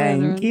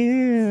 Thank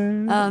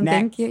you.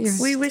 Thank you.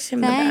 Next. We wish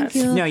him the Thank best.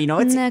 you. No, you know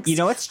what's Next. chilling? Do you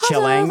know what's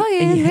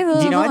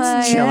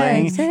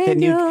chilling? Thank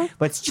you.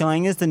 What's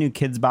chilling is the new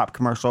Kids Bop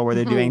commercial where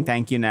they're doing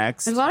 "Thank You"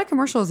 next. There's a lot of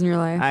commercials in your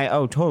life.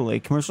 Totally.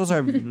 Commercials are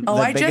Oh, the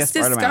I biggest just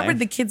part of my discovered life.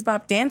 the Kids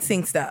Bop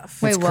dancing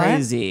stuff. Wait, It's what?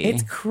 crazy.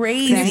 It's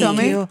crazy. Can you show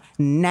me? You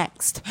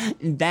next.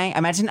 Dang,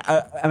 imagine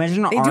an They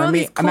do all army.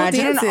 these cool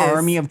Imagine dances. an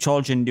army of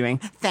children doing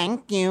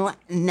 "Thank you"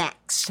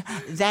 next.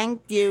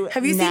 Thank you.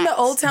 Have you seen the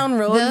Old Town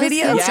Road Those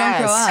video? kids don't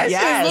grow up.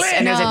 Yes.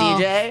 And there's a No.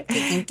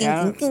 DJ.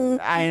 Yeah,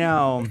 I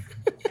know.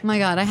 Oh my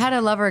God, I had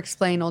a lover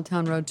explain Old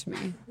Town Road to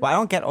me. Well, I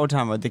don't get Old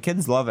Town Road. The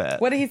kids love it.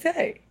 What did he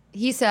say?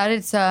 He said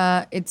it's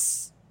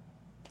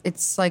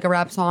like a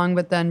rap song,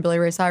 but then Billy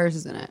Ray Cyrus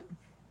is in it.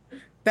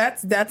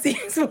 That's the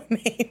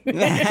explanation. He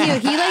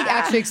like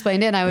actually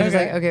explained it, and I was just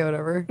Okay. like, okay,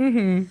 whatever.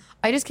 Mm-hmm.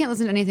 I just can't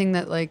listen to anything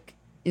that like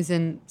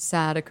isn't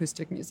sad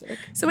acoustic music.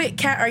 So wait,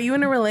 Kat, are you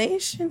in a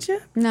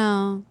relationship?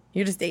 No,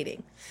 You're just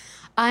dating.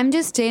 I'm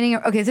just dating.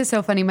 Okay, this is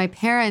so funny. My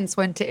parents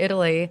went to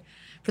Italy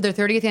for their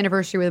 30th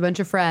anniversary with a bunch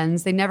of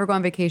friends. They never go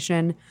on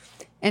vacation,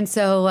 and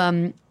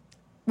so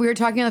we were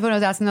talking on the phone. I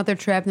was asking about their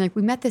trip, and like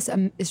we met this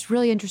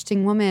really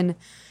interesting woman.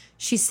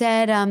 She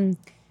said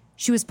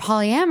she was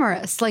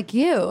polyamorous, like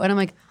you, and I'm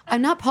like,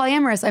 I'm not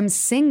polyamorous. I'm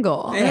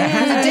single.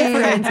 There's a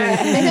difference.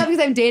 It's not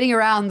because I'm dating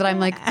around that I'm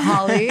like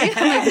poly. I'm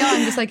like, no,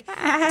 I'm just like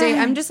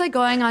I'm just like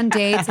going on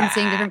dates and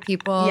seeing different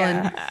people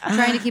Yeah. and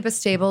trying to keep a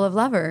stable of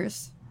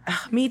lovers.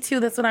 Me too.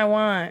 That's what I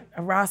want.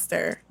 A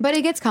roster. But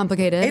it gets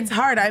complicated. It's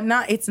hard.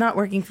 It's not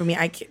working for me.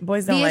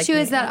 Boys don't The like issue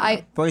me. is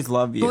that Boys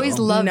love you. boys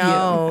love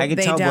No, you. I can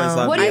they tell boys don't.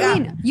 love What do you I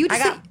mean? You I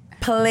just got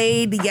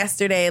played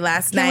yesterday,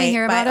 last Can we night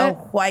hear by about a it?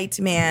 white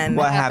man.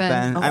 What happened?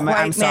 happened? A I'm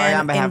white sorry man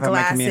on behalf in of my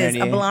glasses, community.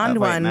 a blonde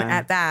white one man.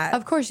 at that.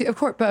 of course, of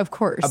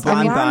course. A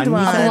blonde blonde bun.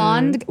 one. A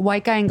blonde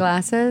white guy in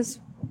glasses.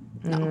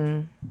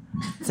 So,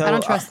 I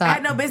don't trust I that.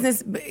 had no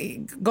business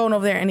going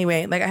over there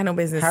anyway. Like I had no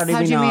business. How did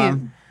How'd we you know meet?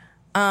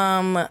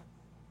 him?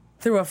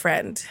 Through a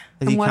friend.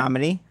 Is he what-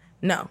 comedy?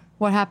 No,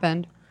 What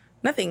happened?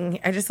 nothing.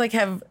 I just like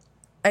have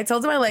I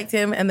told him I liked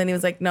him, and then he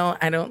was like, "No,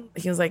 I don't."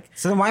 He was like,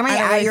 So then why am I don't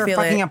at really your feel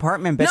fucking it."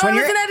 apartment, bitch? No, When I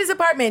you're- wasn't at his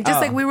apartment. Just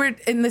Oh. like we were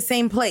in the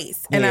same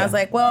place, and I Yeah. was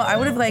like, "Well, I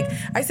would have like."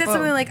 I said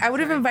something like, "I would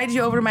have invited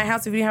you over to my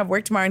house if you didn't have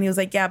work tomorrow." And he was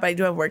like, "Yeah, but I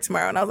do have work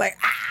tomorrow." And I was like,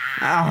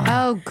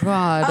 "Ah!" Oh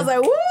God. I was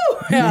like, "Woo!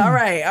 Yeah, all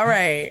right, all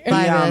right."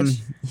 Bye,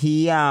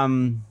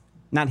 bitch.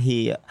 Not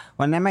he.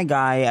 One night, my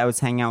guy, I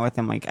was hanging out with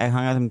him. Like, I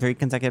hung out with him 3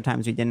 consecutive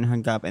times. We didn't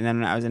hook up. And then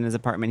when I was in his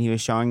apartment, he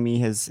was showing me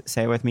his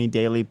Say It With Me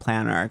daily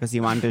planner because he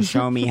wanted to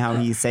show me how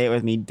he Say It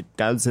With Me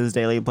does his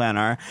daily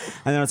planner.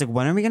 And then I was like,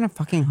 when are we going to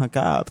fucking hook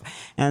up?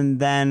 And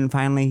then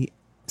finally,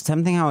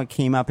 somehow it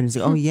came up and he's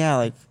like, oh, yeah,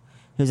 like,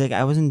 he was like,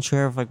 I wasn't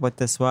sure if like what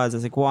this was. I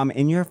was like, well, I'm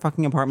in your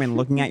fucking apartment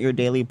looking at your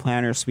daily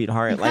planner,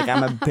 sweetheart. Like,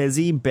 I'm a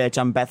busy bitch.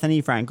 I'm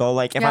Bethany Frankel.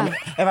 Like, if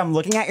I'm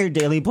looking at your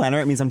daily planner,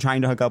 it means I'm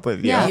trying to hook up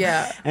with you. Yeah.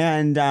 Yeah.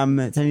 And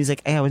then he's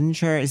like, hey, I wasn't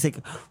sure. He's like,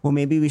 well,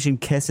 maybe we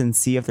should kiss and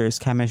see if there's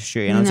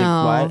chemistry. And I was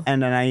No. like, what?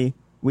 And then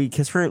we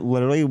kissed for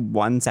literally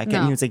 1 second.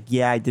 No. He was like,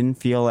 yeah, I didn't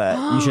feel it.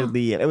 You should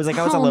leave. It was like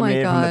I was Oh my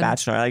eliminated from The God.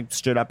 Bachelor. I like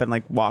stood up and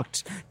like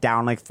walked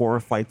down like 4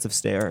 flights of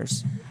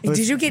stairs. It was-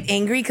 Did you get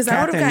angry? Because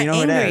I would have Catherine, got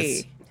you know who it angry.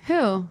 is.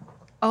 Who?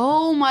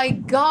 Oh my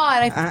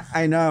God.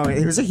 I know.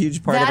 It was a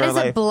huge part of That our is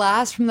life. a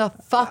blast from the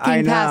fucking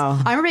I know.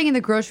 past. I remember being in the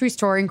grocery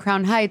store in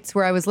Crown Heights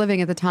where I was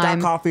living at the time.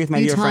 Got coffee with my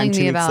you dear telling friend 2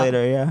 me weeks about,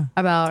 later, yeah.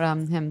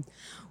 About him.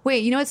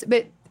 Wait, you know what's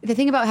but the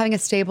thing about having a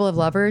stable of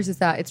lovers is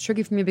that it's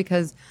tricky for me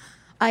because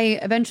I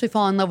eventually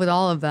fall in love with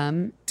all of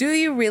them. Do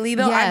you really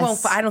though? I won't.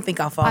 Yes. I don't think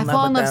I'll fall I in love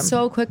fall in with love them.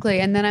 so quickly,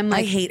 and then I'm I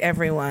like, hate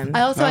everyone.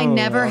 I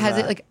never love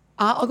hesitate. that. Like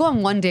I'll go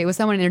on one date with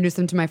someone and introduce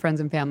them to my friends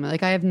and family.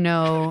 Like I have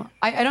no,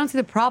 I don't see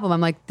the problem. I'm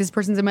like, this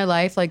person's in my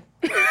life. Like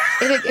if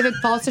it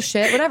falls to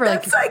shit, whatever.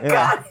 Like It's like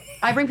God.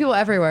 I bring people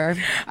everywhere.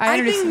 I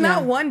introduce- think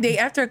not yeah. one date.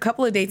 After a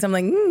couple of dates, I'm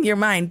like, you're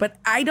mine. But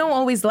I don't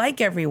always like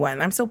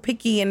everyone. I'm so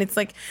picky, and it's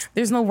like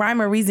there's no rhyme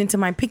or reason to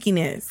my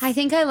pickiness. I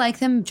think I like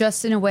them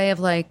just in a way of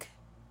like,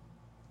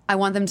 I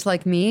want them to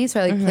like me. So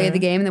I like play the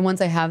game. And then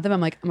once I have them,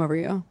 I'm like, I'm over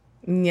you.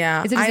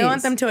 Yeah, It's a I disease.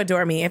 want them to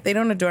adore me. If they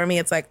don't adore me,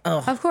 it's like,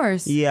 oh. Of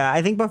course. Yeah,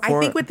 I think before. I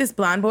think with this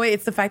blonde boy,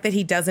 it's the fact that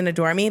he doesn't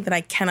adore me that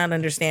I cannot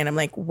understand. I'm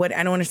like, what?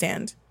 I don't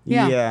understand.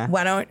 Yeah.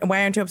 Why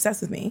aren't you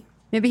obsessed with me?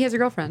 Maybe he has a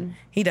girlfriend.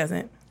 He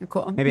doesn't.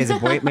 Cool. Maybe it's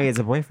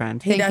a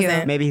boyfriend. He Thank you.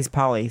 doesn't. Maybe he's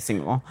poly,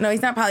 single. No,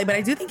 he's not poly, but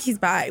I do think he's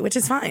bi, which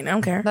is fine. I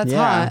don't care. That's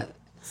Yeah. hot.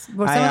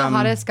 Well, I, some of the um,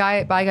 hottest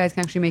bi guys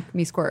can actually make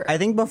me squirt. I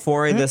think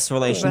before this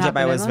relationship, happened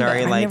I in was London?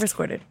 very I've like never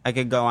squirted, I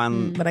could go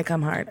on. but I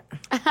come hard.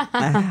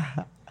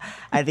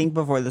 I think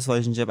before this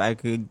relationship, I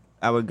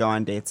would go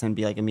on dates and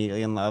be like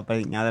immediately in love. But I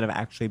think now that I've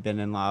actually been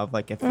in love,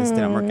 like if this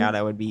didn't work out,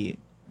 it would be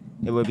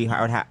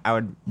hard. I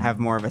would have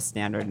more of a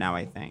standard now.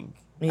 I think.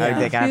 Yeah. I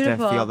have to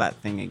Beautiful. feel that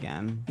thing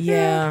again.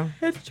 Yeah,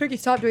 It's tricky.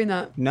 Stop doing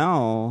that.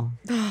 No,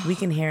 we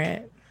can hear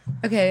it.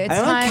 Okay, it's I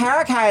don't time.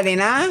 care,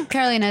 Karolena.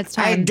 Carolina, it's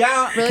I time.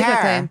 don't really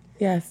care. quickly.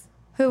 Yes.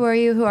 Who are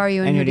you? Who are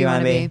you? And who do you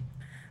want to be?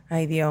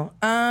 Ay, Dios.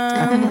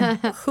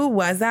 Who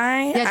was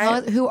I? Yeah, tell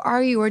us, who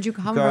are you? Where'd you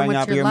come Growing from? What's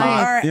up, your your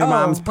life?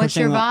 mom's Oh, What's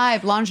your pushing.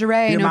 vibe?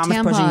 Lingerie, Your no mom's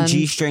tampons. pushing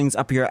G-strings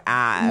up your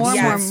ass. More,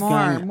 Yes. more.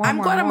 I'm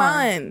more.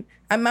 Guatemalan.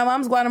 My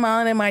mom's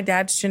Guatemalan and my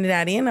dad's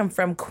Trinidadian. I'm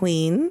from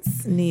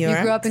Queens, New York.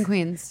 You grew up in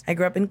Queens. I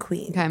grew up in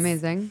Queens. Okay,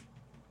 amazing.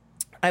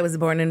 I was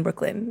born in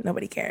Brooklyn.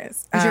 Nobody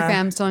cares. Is your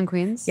fam still in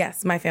Queens?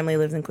 Yes, my family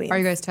lives in Queens. Are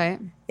you guys tight?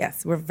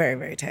 Yes, we're very,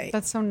 very tight.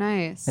 That's so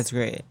nice. That's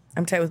great.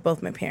 I'm tight with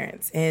both my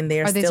parents, and they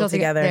are they still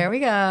together. There we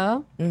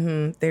go.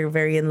 They're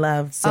very in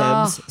love.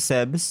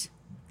 Sibs.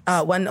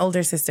 One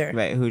older sister.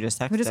 Wait, who just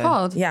texted? Who just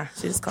called? Yeah,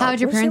 she just called. How did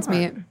your What does parents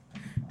she meet?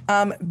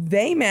 want?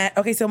 They met.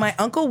 Okay, so my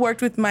uncle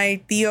worked with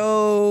my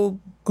Tío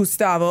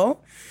Gustavo,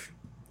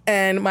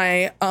 and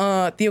my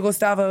Tío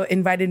Gustavo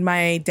invited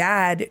my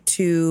dad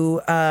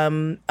to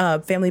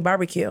a family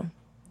barbecue,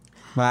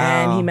 Wow.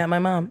 and he met my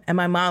mom. And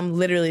my mom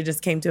literally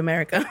just came to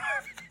America.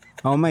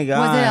 Oh my god.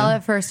 Was it Ella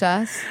at First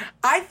Us?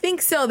 I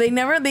think so. They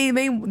never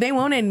they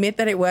won't admit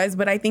that it was,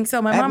 but I think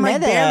so. My mom like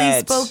Admit barely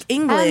it. spoke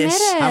English. Admit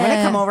it. I'm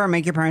gonna come over and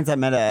make your parents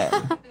admit it.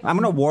 I'm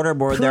gonna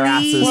waterboard their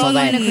asses. Please. So We're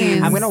going to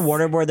Queens. I'm gonna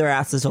waterboard their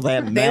asses so they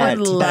admit would that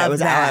it love was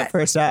that. Ella at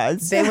First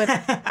Us. They would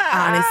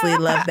honestly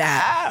love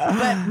that.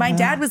 But my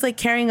dad was like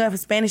carrying a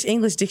Spanish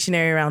English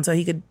dictionary around so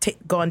he could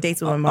go on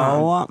dates with my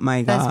mom. Oh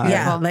my That's god.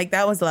 beautiful. Yeah, like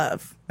that was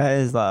love. That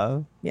is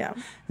love. Yeah,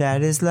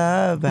 That is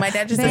love. My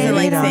dad just Baby, doesn't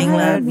like don't saying hurt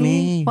love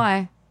me.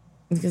 Why?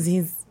 because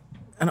he's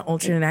an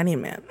old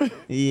Trinidadian man.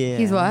 Yeah.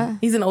 He's what?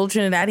 He's an old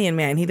Trinidadian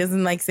man. He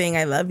doesn't like saying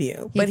I love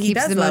you, but he keeps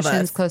does his love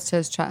emotions us. close to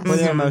his chest. What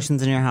are the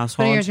emotions in your But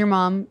household? is your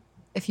mom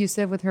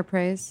effusive with her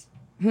praise?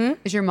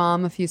 Is your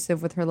mom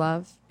effusive with her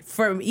love?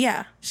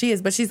 Yeah, she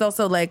is, but she's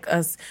also like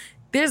us.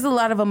 There's a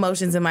lot of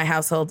emotions in my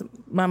household.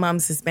 My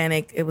mom's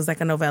Hispanic. It was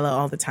like a novella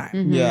all the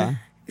time. Yeah.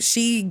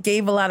 She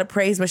gave a lot of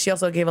praise, but she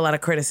also gave a lot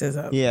of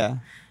criticism. Yeah.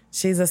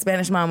 She's a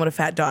Spanish mom with a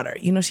fat daughter.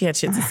 You know she had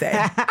shit to say.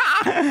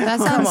 That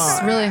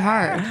sounds really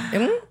hard.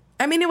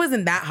 I mean, it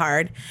wasn't that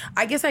hard.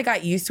 I guess I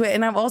got used to it.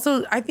 And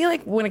I feel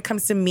like when it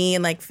comes to me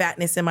and like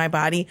fatness in my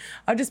body,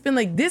 I've just been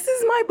like, this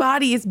is my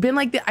body. It's been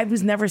like I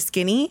was never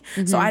skinny.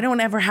 So I don't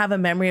ever have a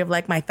memory of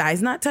like my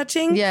thighs not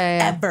touching.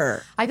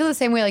 Ever. I feel the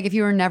same way. Like if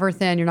you were never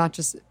thin, you're not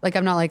just like,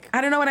 I'm not like.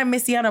 I don't know what I'm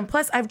missing out on.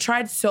 Plus, I've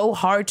tried so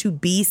hard to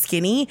be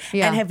skinny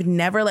and have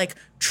never like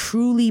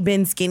truly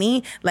been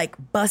skinny, like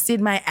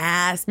busted my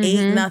ass,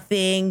 ate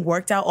nothing,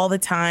 worked out all the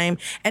time.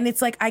 And it's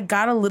like I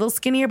got a little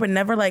skinnier, but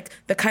never like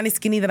the kind of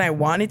skinny that I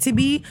wanted to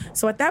be.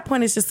 So at that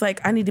point, it's just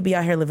like I need to be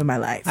out here living my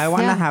life. I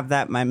want to have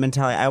that my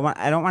mentality.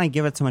 I don't want to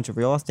give it so much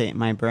real estate in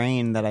my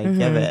brain that I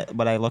give it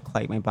what I look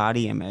like, my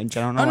body image.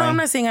 I don't know. Oh no, I'm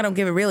not saying I don't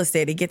give it real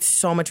estate. It gets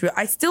so much real.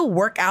 I still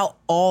work out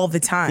all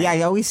the time. Yeah,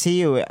 I always see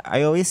you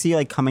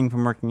like coming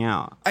from working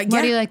out. What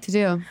do you like to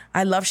do?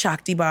 I love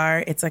Shakti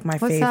Bar. It's like my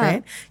What's favorite.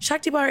 that?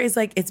 Shakti Bar is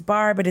like it's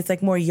bar, but it's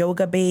like more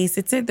yoga based.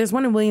 There's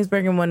one in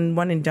Williamsburg and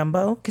one in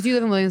Dumbo. Because you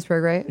live in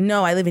Williamsburg, right?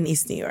 No, I live in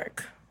East New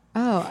York.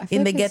 Oh, I feel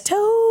In the like it's- ghetto.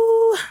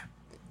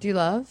 Do you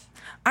love?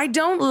 I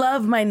don't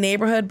love my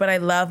neighborhood, but I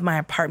love my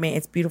apartment.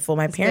 It's beautiful.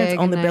 My parents big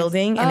own and the nice.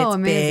 building, and Oh, it's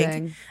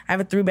amazing. big. I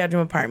have a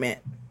 3-bedroom apartment.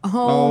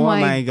 Oh,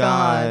 my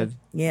God.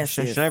 Yes,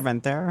 Should I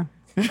rent there?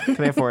 Can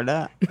I afford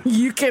that?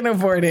 you can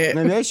afford it.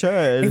 Maybe I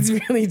should. It's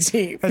really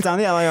cheap. It's on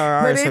the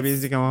LIRR, But so I'm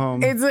easy to come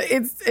home.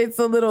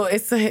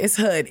 It's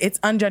hood. It's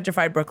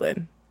ungentrified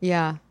Brooklyn.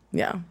 Yeah.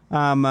 Yeah,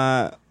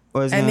 What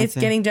was I and gonna it's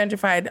say? getting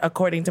gentrified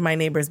according to my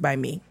neighbors by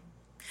me.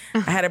 I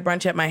had a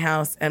brunch at my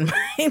house, and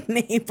my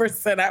neighbor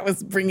said I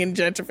was bringing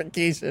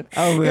gentrification.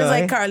 Oh, He was really?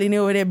 like, Karolena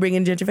over there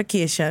bringing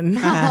gentrification.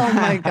 Oh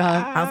my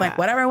God. I was like,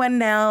 whatever,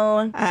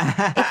 Wendell.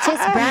 It's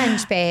just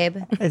brunch, babe.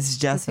 It's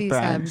just a He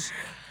said. brunch.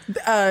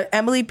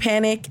 Emily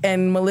Panic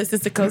and Melissa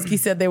Stokowski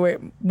said they were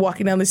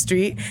walking down the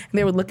street and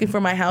they were looking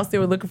for my house. They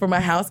were looking for my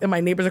house, and my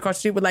neighbors across the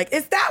street were like,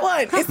 "It's that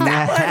one! It's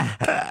that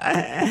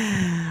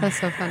one!" That's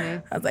so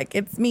funny. I was like,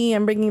 "It's me.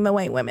 I'm bringing the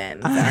white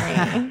women."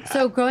 Sorry.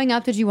 So growing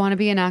up, did you want to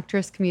be an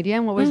actress,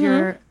 comedian? What was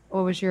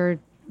your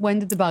when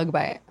did the bug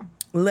bite?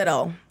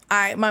 Little.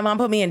 My mom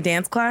put me in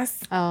dance class.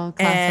 Oh, classic.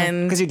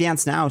 And Because you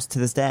dance now to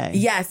this day.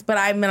 yes, but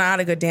I'm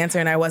not a good dancer,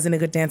 and I wasn't a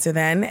good dancer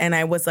then. And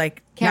I was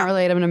like, Can't not-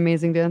 relate. I'm an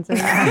amazing dancer.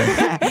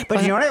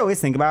 But you know what I always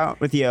think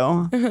about with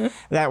you?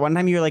 That one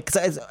time you were like,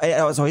 because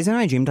it was always in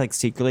my dream to like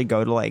secretly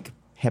go to like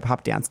hip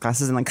hop dance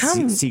classes and like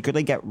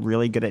secretly get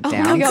really good at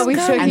dance. my God, we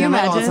should. And Can you then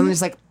like, all of a imagine? sudden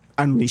just like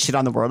unleash it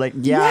on the world. Like,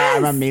 yeah, Yes.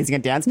 I'm amazing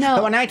at dance. No.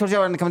 But one night I told you I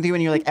wanted to come to you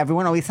and you're like,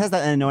 everyone always says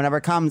that and no one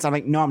ever comes. I'm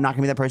like, no, I'm not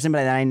gonna be that person. But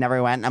then I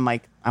never went. I'm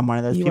like, I'm one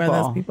of those You people.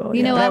 are those people.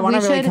 You know But I what? want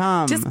to We really should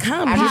come. Just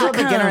come. I feel a Just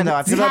beginner come. though.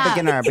 I feel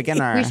a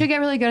beginner. We should get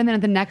really good, and then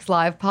at the next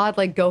live pod,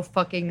 like go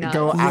fucking nuts.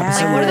 Go Like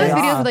absolutely what are those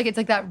videos off. with like it's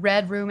like that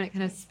red room and it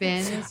kind of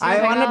spins? You know I what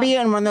I'm want to talking be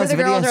about? in one of those Where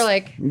the girls videos. are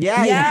like,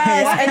 yeah,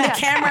 Yes, and the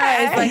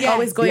camera is like Yes.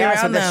 always going yes,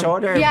 around with the them.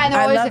 shoulder. yeah, and they're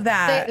I always love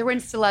that. They're wearing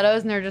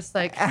stilettos and they're just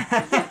like,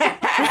 it's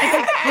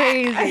like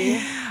crazy.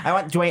 I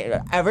want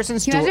Dwayne. Ever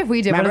since Can you imagine if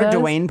we did one of remember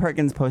those? Dwayne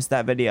Perkins posted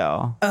that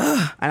video, and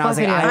I was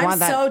like, video? I I'm want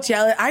that. so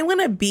jealous. I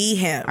want to be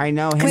him. I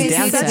know him Wait, is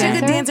he He's dancing. such a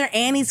good Dancer? dancer,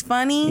 and he's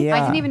funny. Yeah. I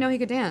didn't even know he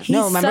could dance. He's,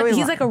 No, remember we he's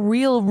wa- like a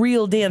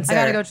real dancer.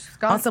 I gotta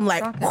go on some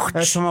like. stalk It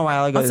was from a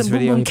while ago. On This some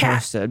video boom he boom cat.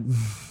 posted.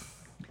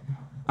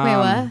 Wait,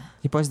 what?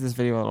 He posted this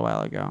video a little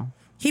while ago.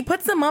 He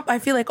puts them up. I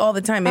feel like all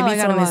the time. Maybe I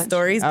it's gotta on his watch.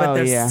 stories, but Oh,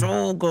 they're yeah.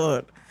 so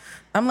good.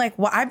 I'm like,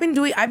 well, I've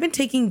been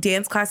taking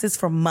dance classes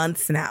for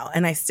months now,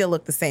 and I still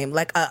look the same,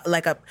 like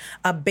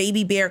a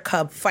baby bear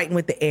cub fighting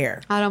with the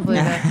air. I don't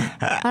believe it.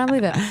 I don't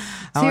believe it.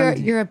 So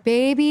you're a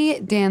baby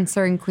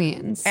dancer in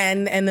Queens.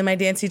 And then my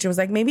dance teacher was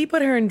like, maybe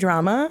put her in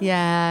drama.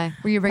 Yeah.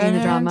 Were you bringing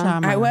the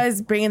drama? I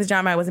was bringing the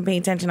drama. I wasn't paying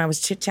attention. I was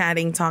chit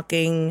chatting,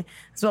 talking.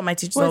 That's what my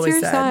teachers What's always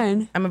your said.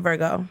 sign? I'm a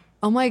Virgo.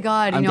 Oh my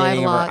God. You know, I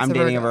have lots I'm of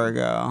dating a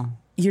Virgo. Virgo.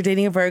 You're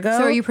dating a Virgo.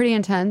 So are you pretty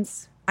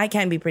intense? I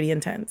can be pretty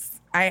intense.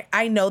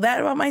 I know that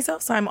about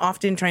myself, so I'm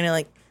often trying to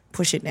like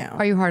push it down.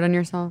 Are you hard on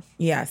yourself?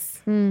 Yes.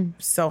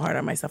 So hard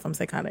on myself. I'm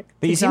psychotic.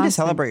 But you seem to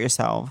Exhausting. celebrate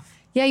yourself.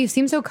 Yeah, you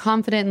seem so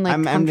confident and like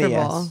I'm comfortable.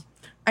 envious.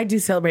 I do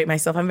celebrate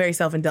myself. I'm very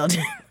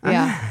self-indulgent.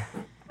 Yeah.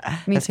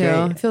 Me That's too.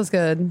 great. It feels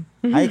good.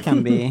 I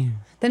can be.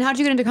 Then how'd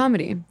you get into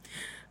comedy?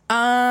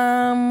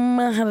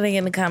 How did I get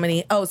into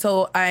comedy? Oh,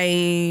 so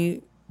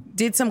I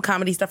did some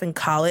comedy stuff in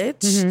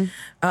college,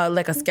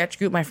 like a sketch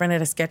group. My friend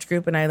had a sketch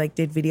group, and I like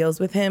did videos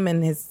with him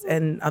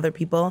and other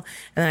people.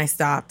 And then I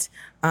stopped.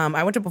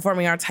 I went to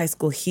performing arts high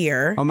school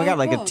here. Oh my God,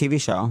 like a cool. TV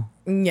show.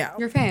 Yeah,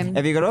 Your fame.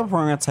 If you go to a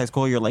performing arts high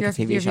school, you're like You're a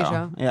TV you're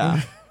show.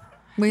 Yeah.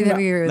 We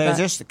agree with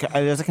There's that.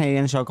 there's a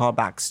Canadian show called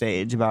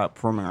Backstage about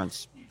performing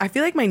arts. I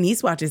feel like my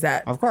niece watches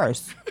that. Of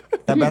course.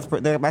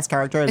 The best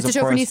character is It's a of show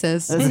for course-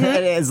 nieces.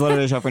 It is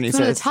literally a show for nieces. It's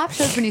one of the top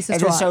shows for nieces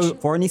It's to a show watch.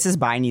 for nieces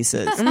by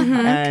nieces.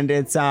 And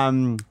it's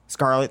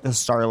Scarlett the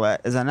Starlet,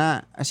 isn't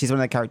it? She's one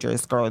of the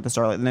characters, Scarlett the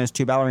Starlet. And there's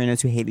two ballerinas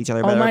who hate each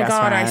other, but Oh they're my best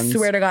god! friends. I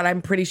swear to God,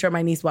 I'm pretty sure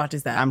my niece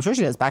watches that. I'm sure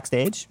she does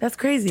Backstage. That's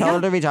crazy. Tell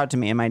her to reach out to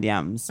me in my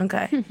DMs.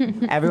 Okay.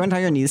 Everyone tell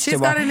your niece She's to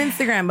got an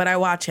Instagram, but I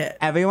watch it.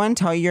 Everyone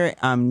tell your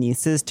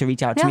nieces to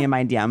reach out to Yeah. me in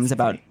my DMs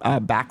about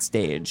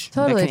Backstage,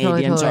 Totally, the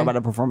Canadian totally. show about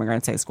a performing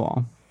arts high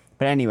school.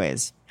 But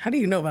anyways, How do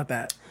you know about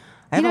that?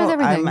 He knows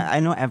everything. I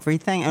know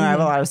everything, and I have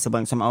a lot of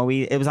siblings. So I'm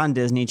always. It was on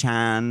Disney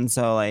Channel,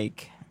 so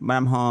like when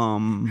I'm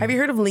home. Have you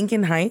heard of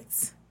Lincoln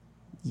Heights?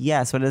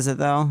 Yes. What is it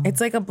though? It's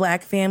like a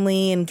black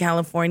family in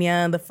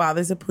California. The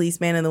father's a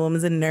policeman and the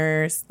woman's a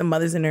nurse. The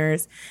mother's a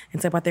nurse.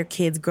 It's about their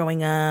kids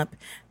growing up.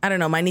 I don't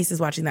know. My niece is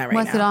watching that right now.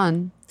 What's it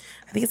on?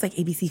 I think it's like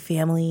ABC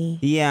Family.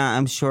 Yeah,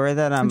 I'm sure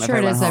that sure if I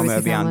it went is home, ABC it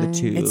would be on the Family.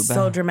 tube. It's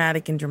so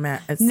dramatic and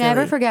dramatic. It's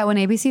Never silly. forget when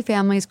ABC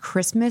Family's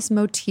Christmas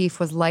motif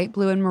was light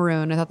blue and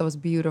maroon. I thought that was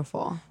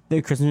beautiful.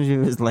 The Christmas movie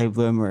was light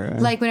blue and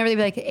maroon. Like whenever they'd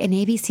be like, an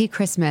ABC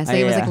Christmas,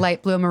 it was yeah. like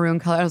light blue and maroon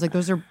color. I was like,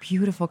 those are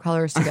beautiful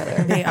colors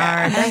together. They are.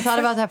 And I thought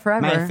about that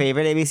forever. My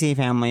favorite ABC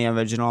Family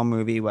original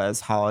movie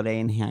was Holiday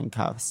in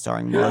Handcuffs,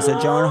 starring Melissa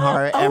Joan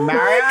Hart and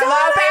Mario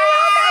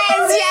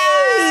Lopez.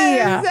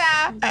 Yes!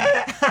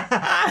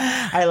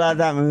 I love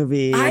that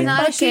movie. I'm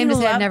not ashamed to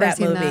say I've love never that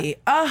seen movie. that.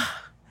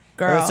 Oh,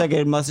 girl. It's so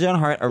good. Melissa Joan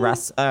Hart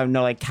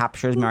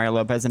captures Mario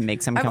Lopez and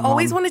makes him come I've home.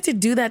 always wanted to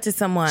do that to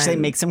someone. She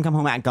makes him come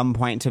home at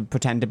gunpoint to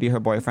pretend to be her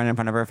boyfriend in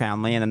front of her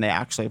family, and then they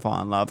actually fall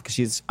in love because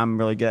she's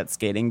really good at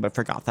skating, but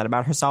forgot that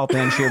about herself, and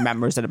then she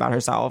remembers it about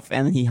herself,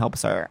 and then he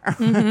helps her.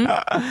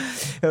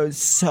 It was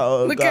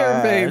so Look good.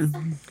 at her face.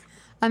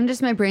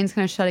 My brain's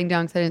kind of shutting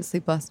down because I didn't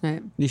sleep last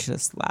night. You should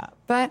have slept.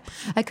 But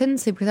I couldn't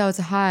sleep because I was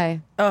high.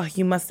 Oh,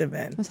 you must have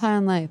been. I was high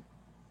on life.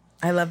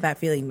 I love that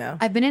feeling though.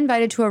 I've been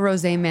invited to a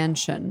rosé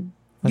mansion.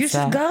 You What's should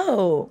that?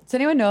 go. Does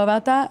anyone know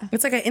about that?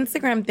 It's like an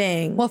Instagram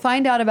thing. We'll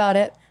find out about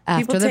it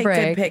after People the take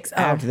break. good pics. Oh.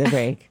 After the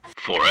break.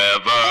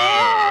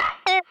 Forever.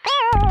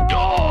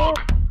 Dog.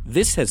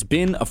 This has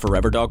been a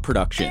Forever Dog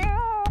production.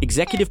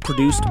 Executive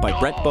produced by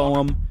Brett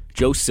Boehm,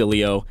 Joe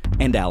Cilio,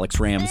 and Alex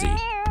Ramsey.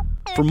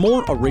 For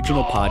more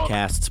original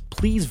podcasts,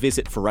 please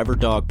visit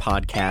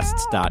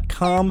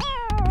foreverdogpodcasts.com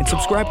and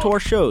subscribe to our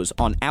shows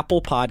on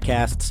Apple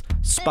Podcasts,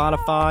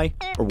 Spotify,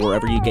 or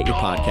wherever you get your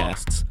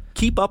podcasts.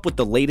 Keep up with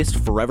the latest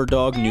Forever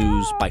Dog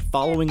news by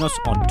following us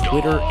on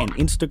Twitter and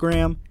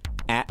Instagram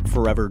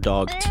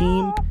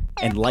 @ForeverDogTeam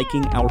and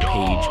liking our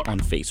page on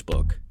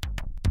Facebook.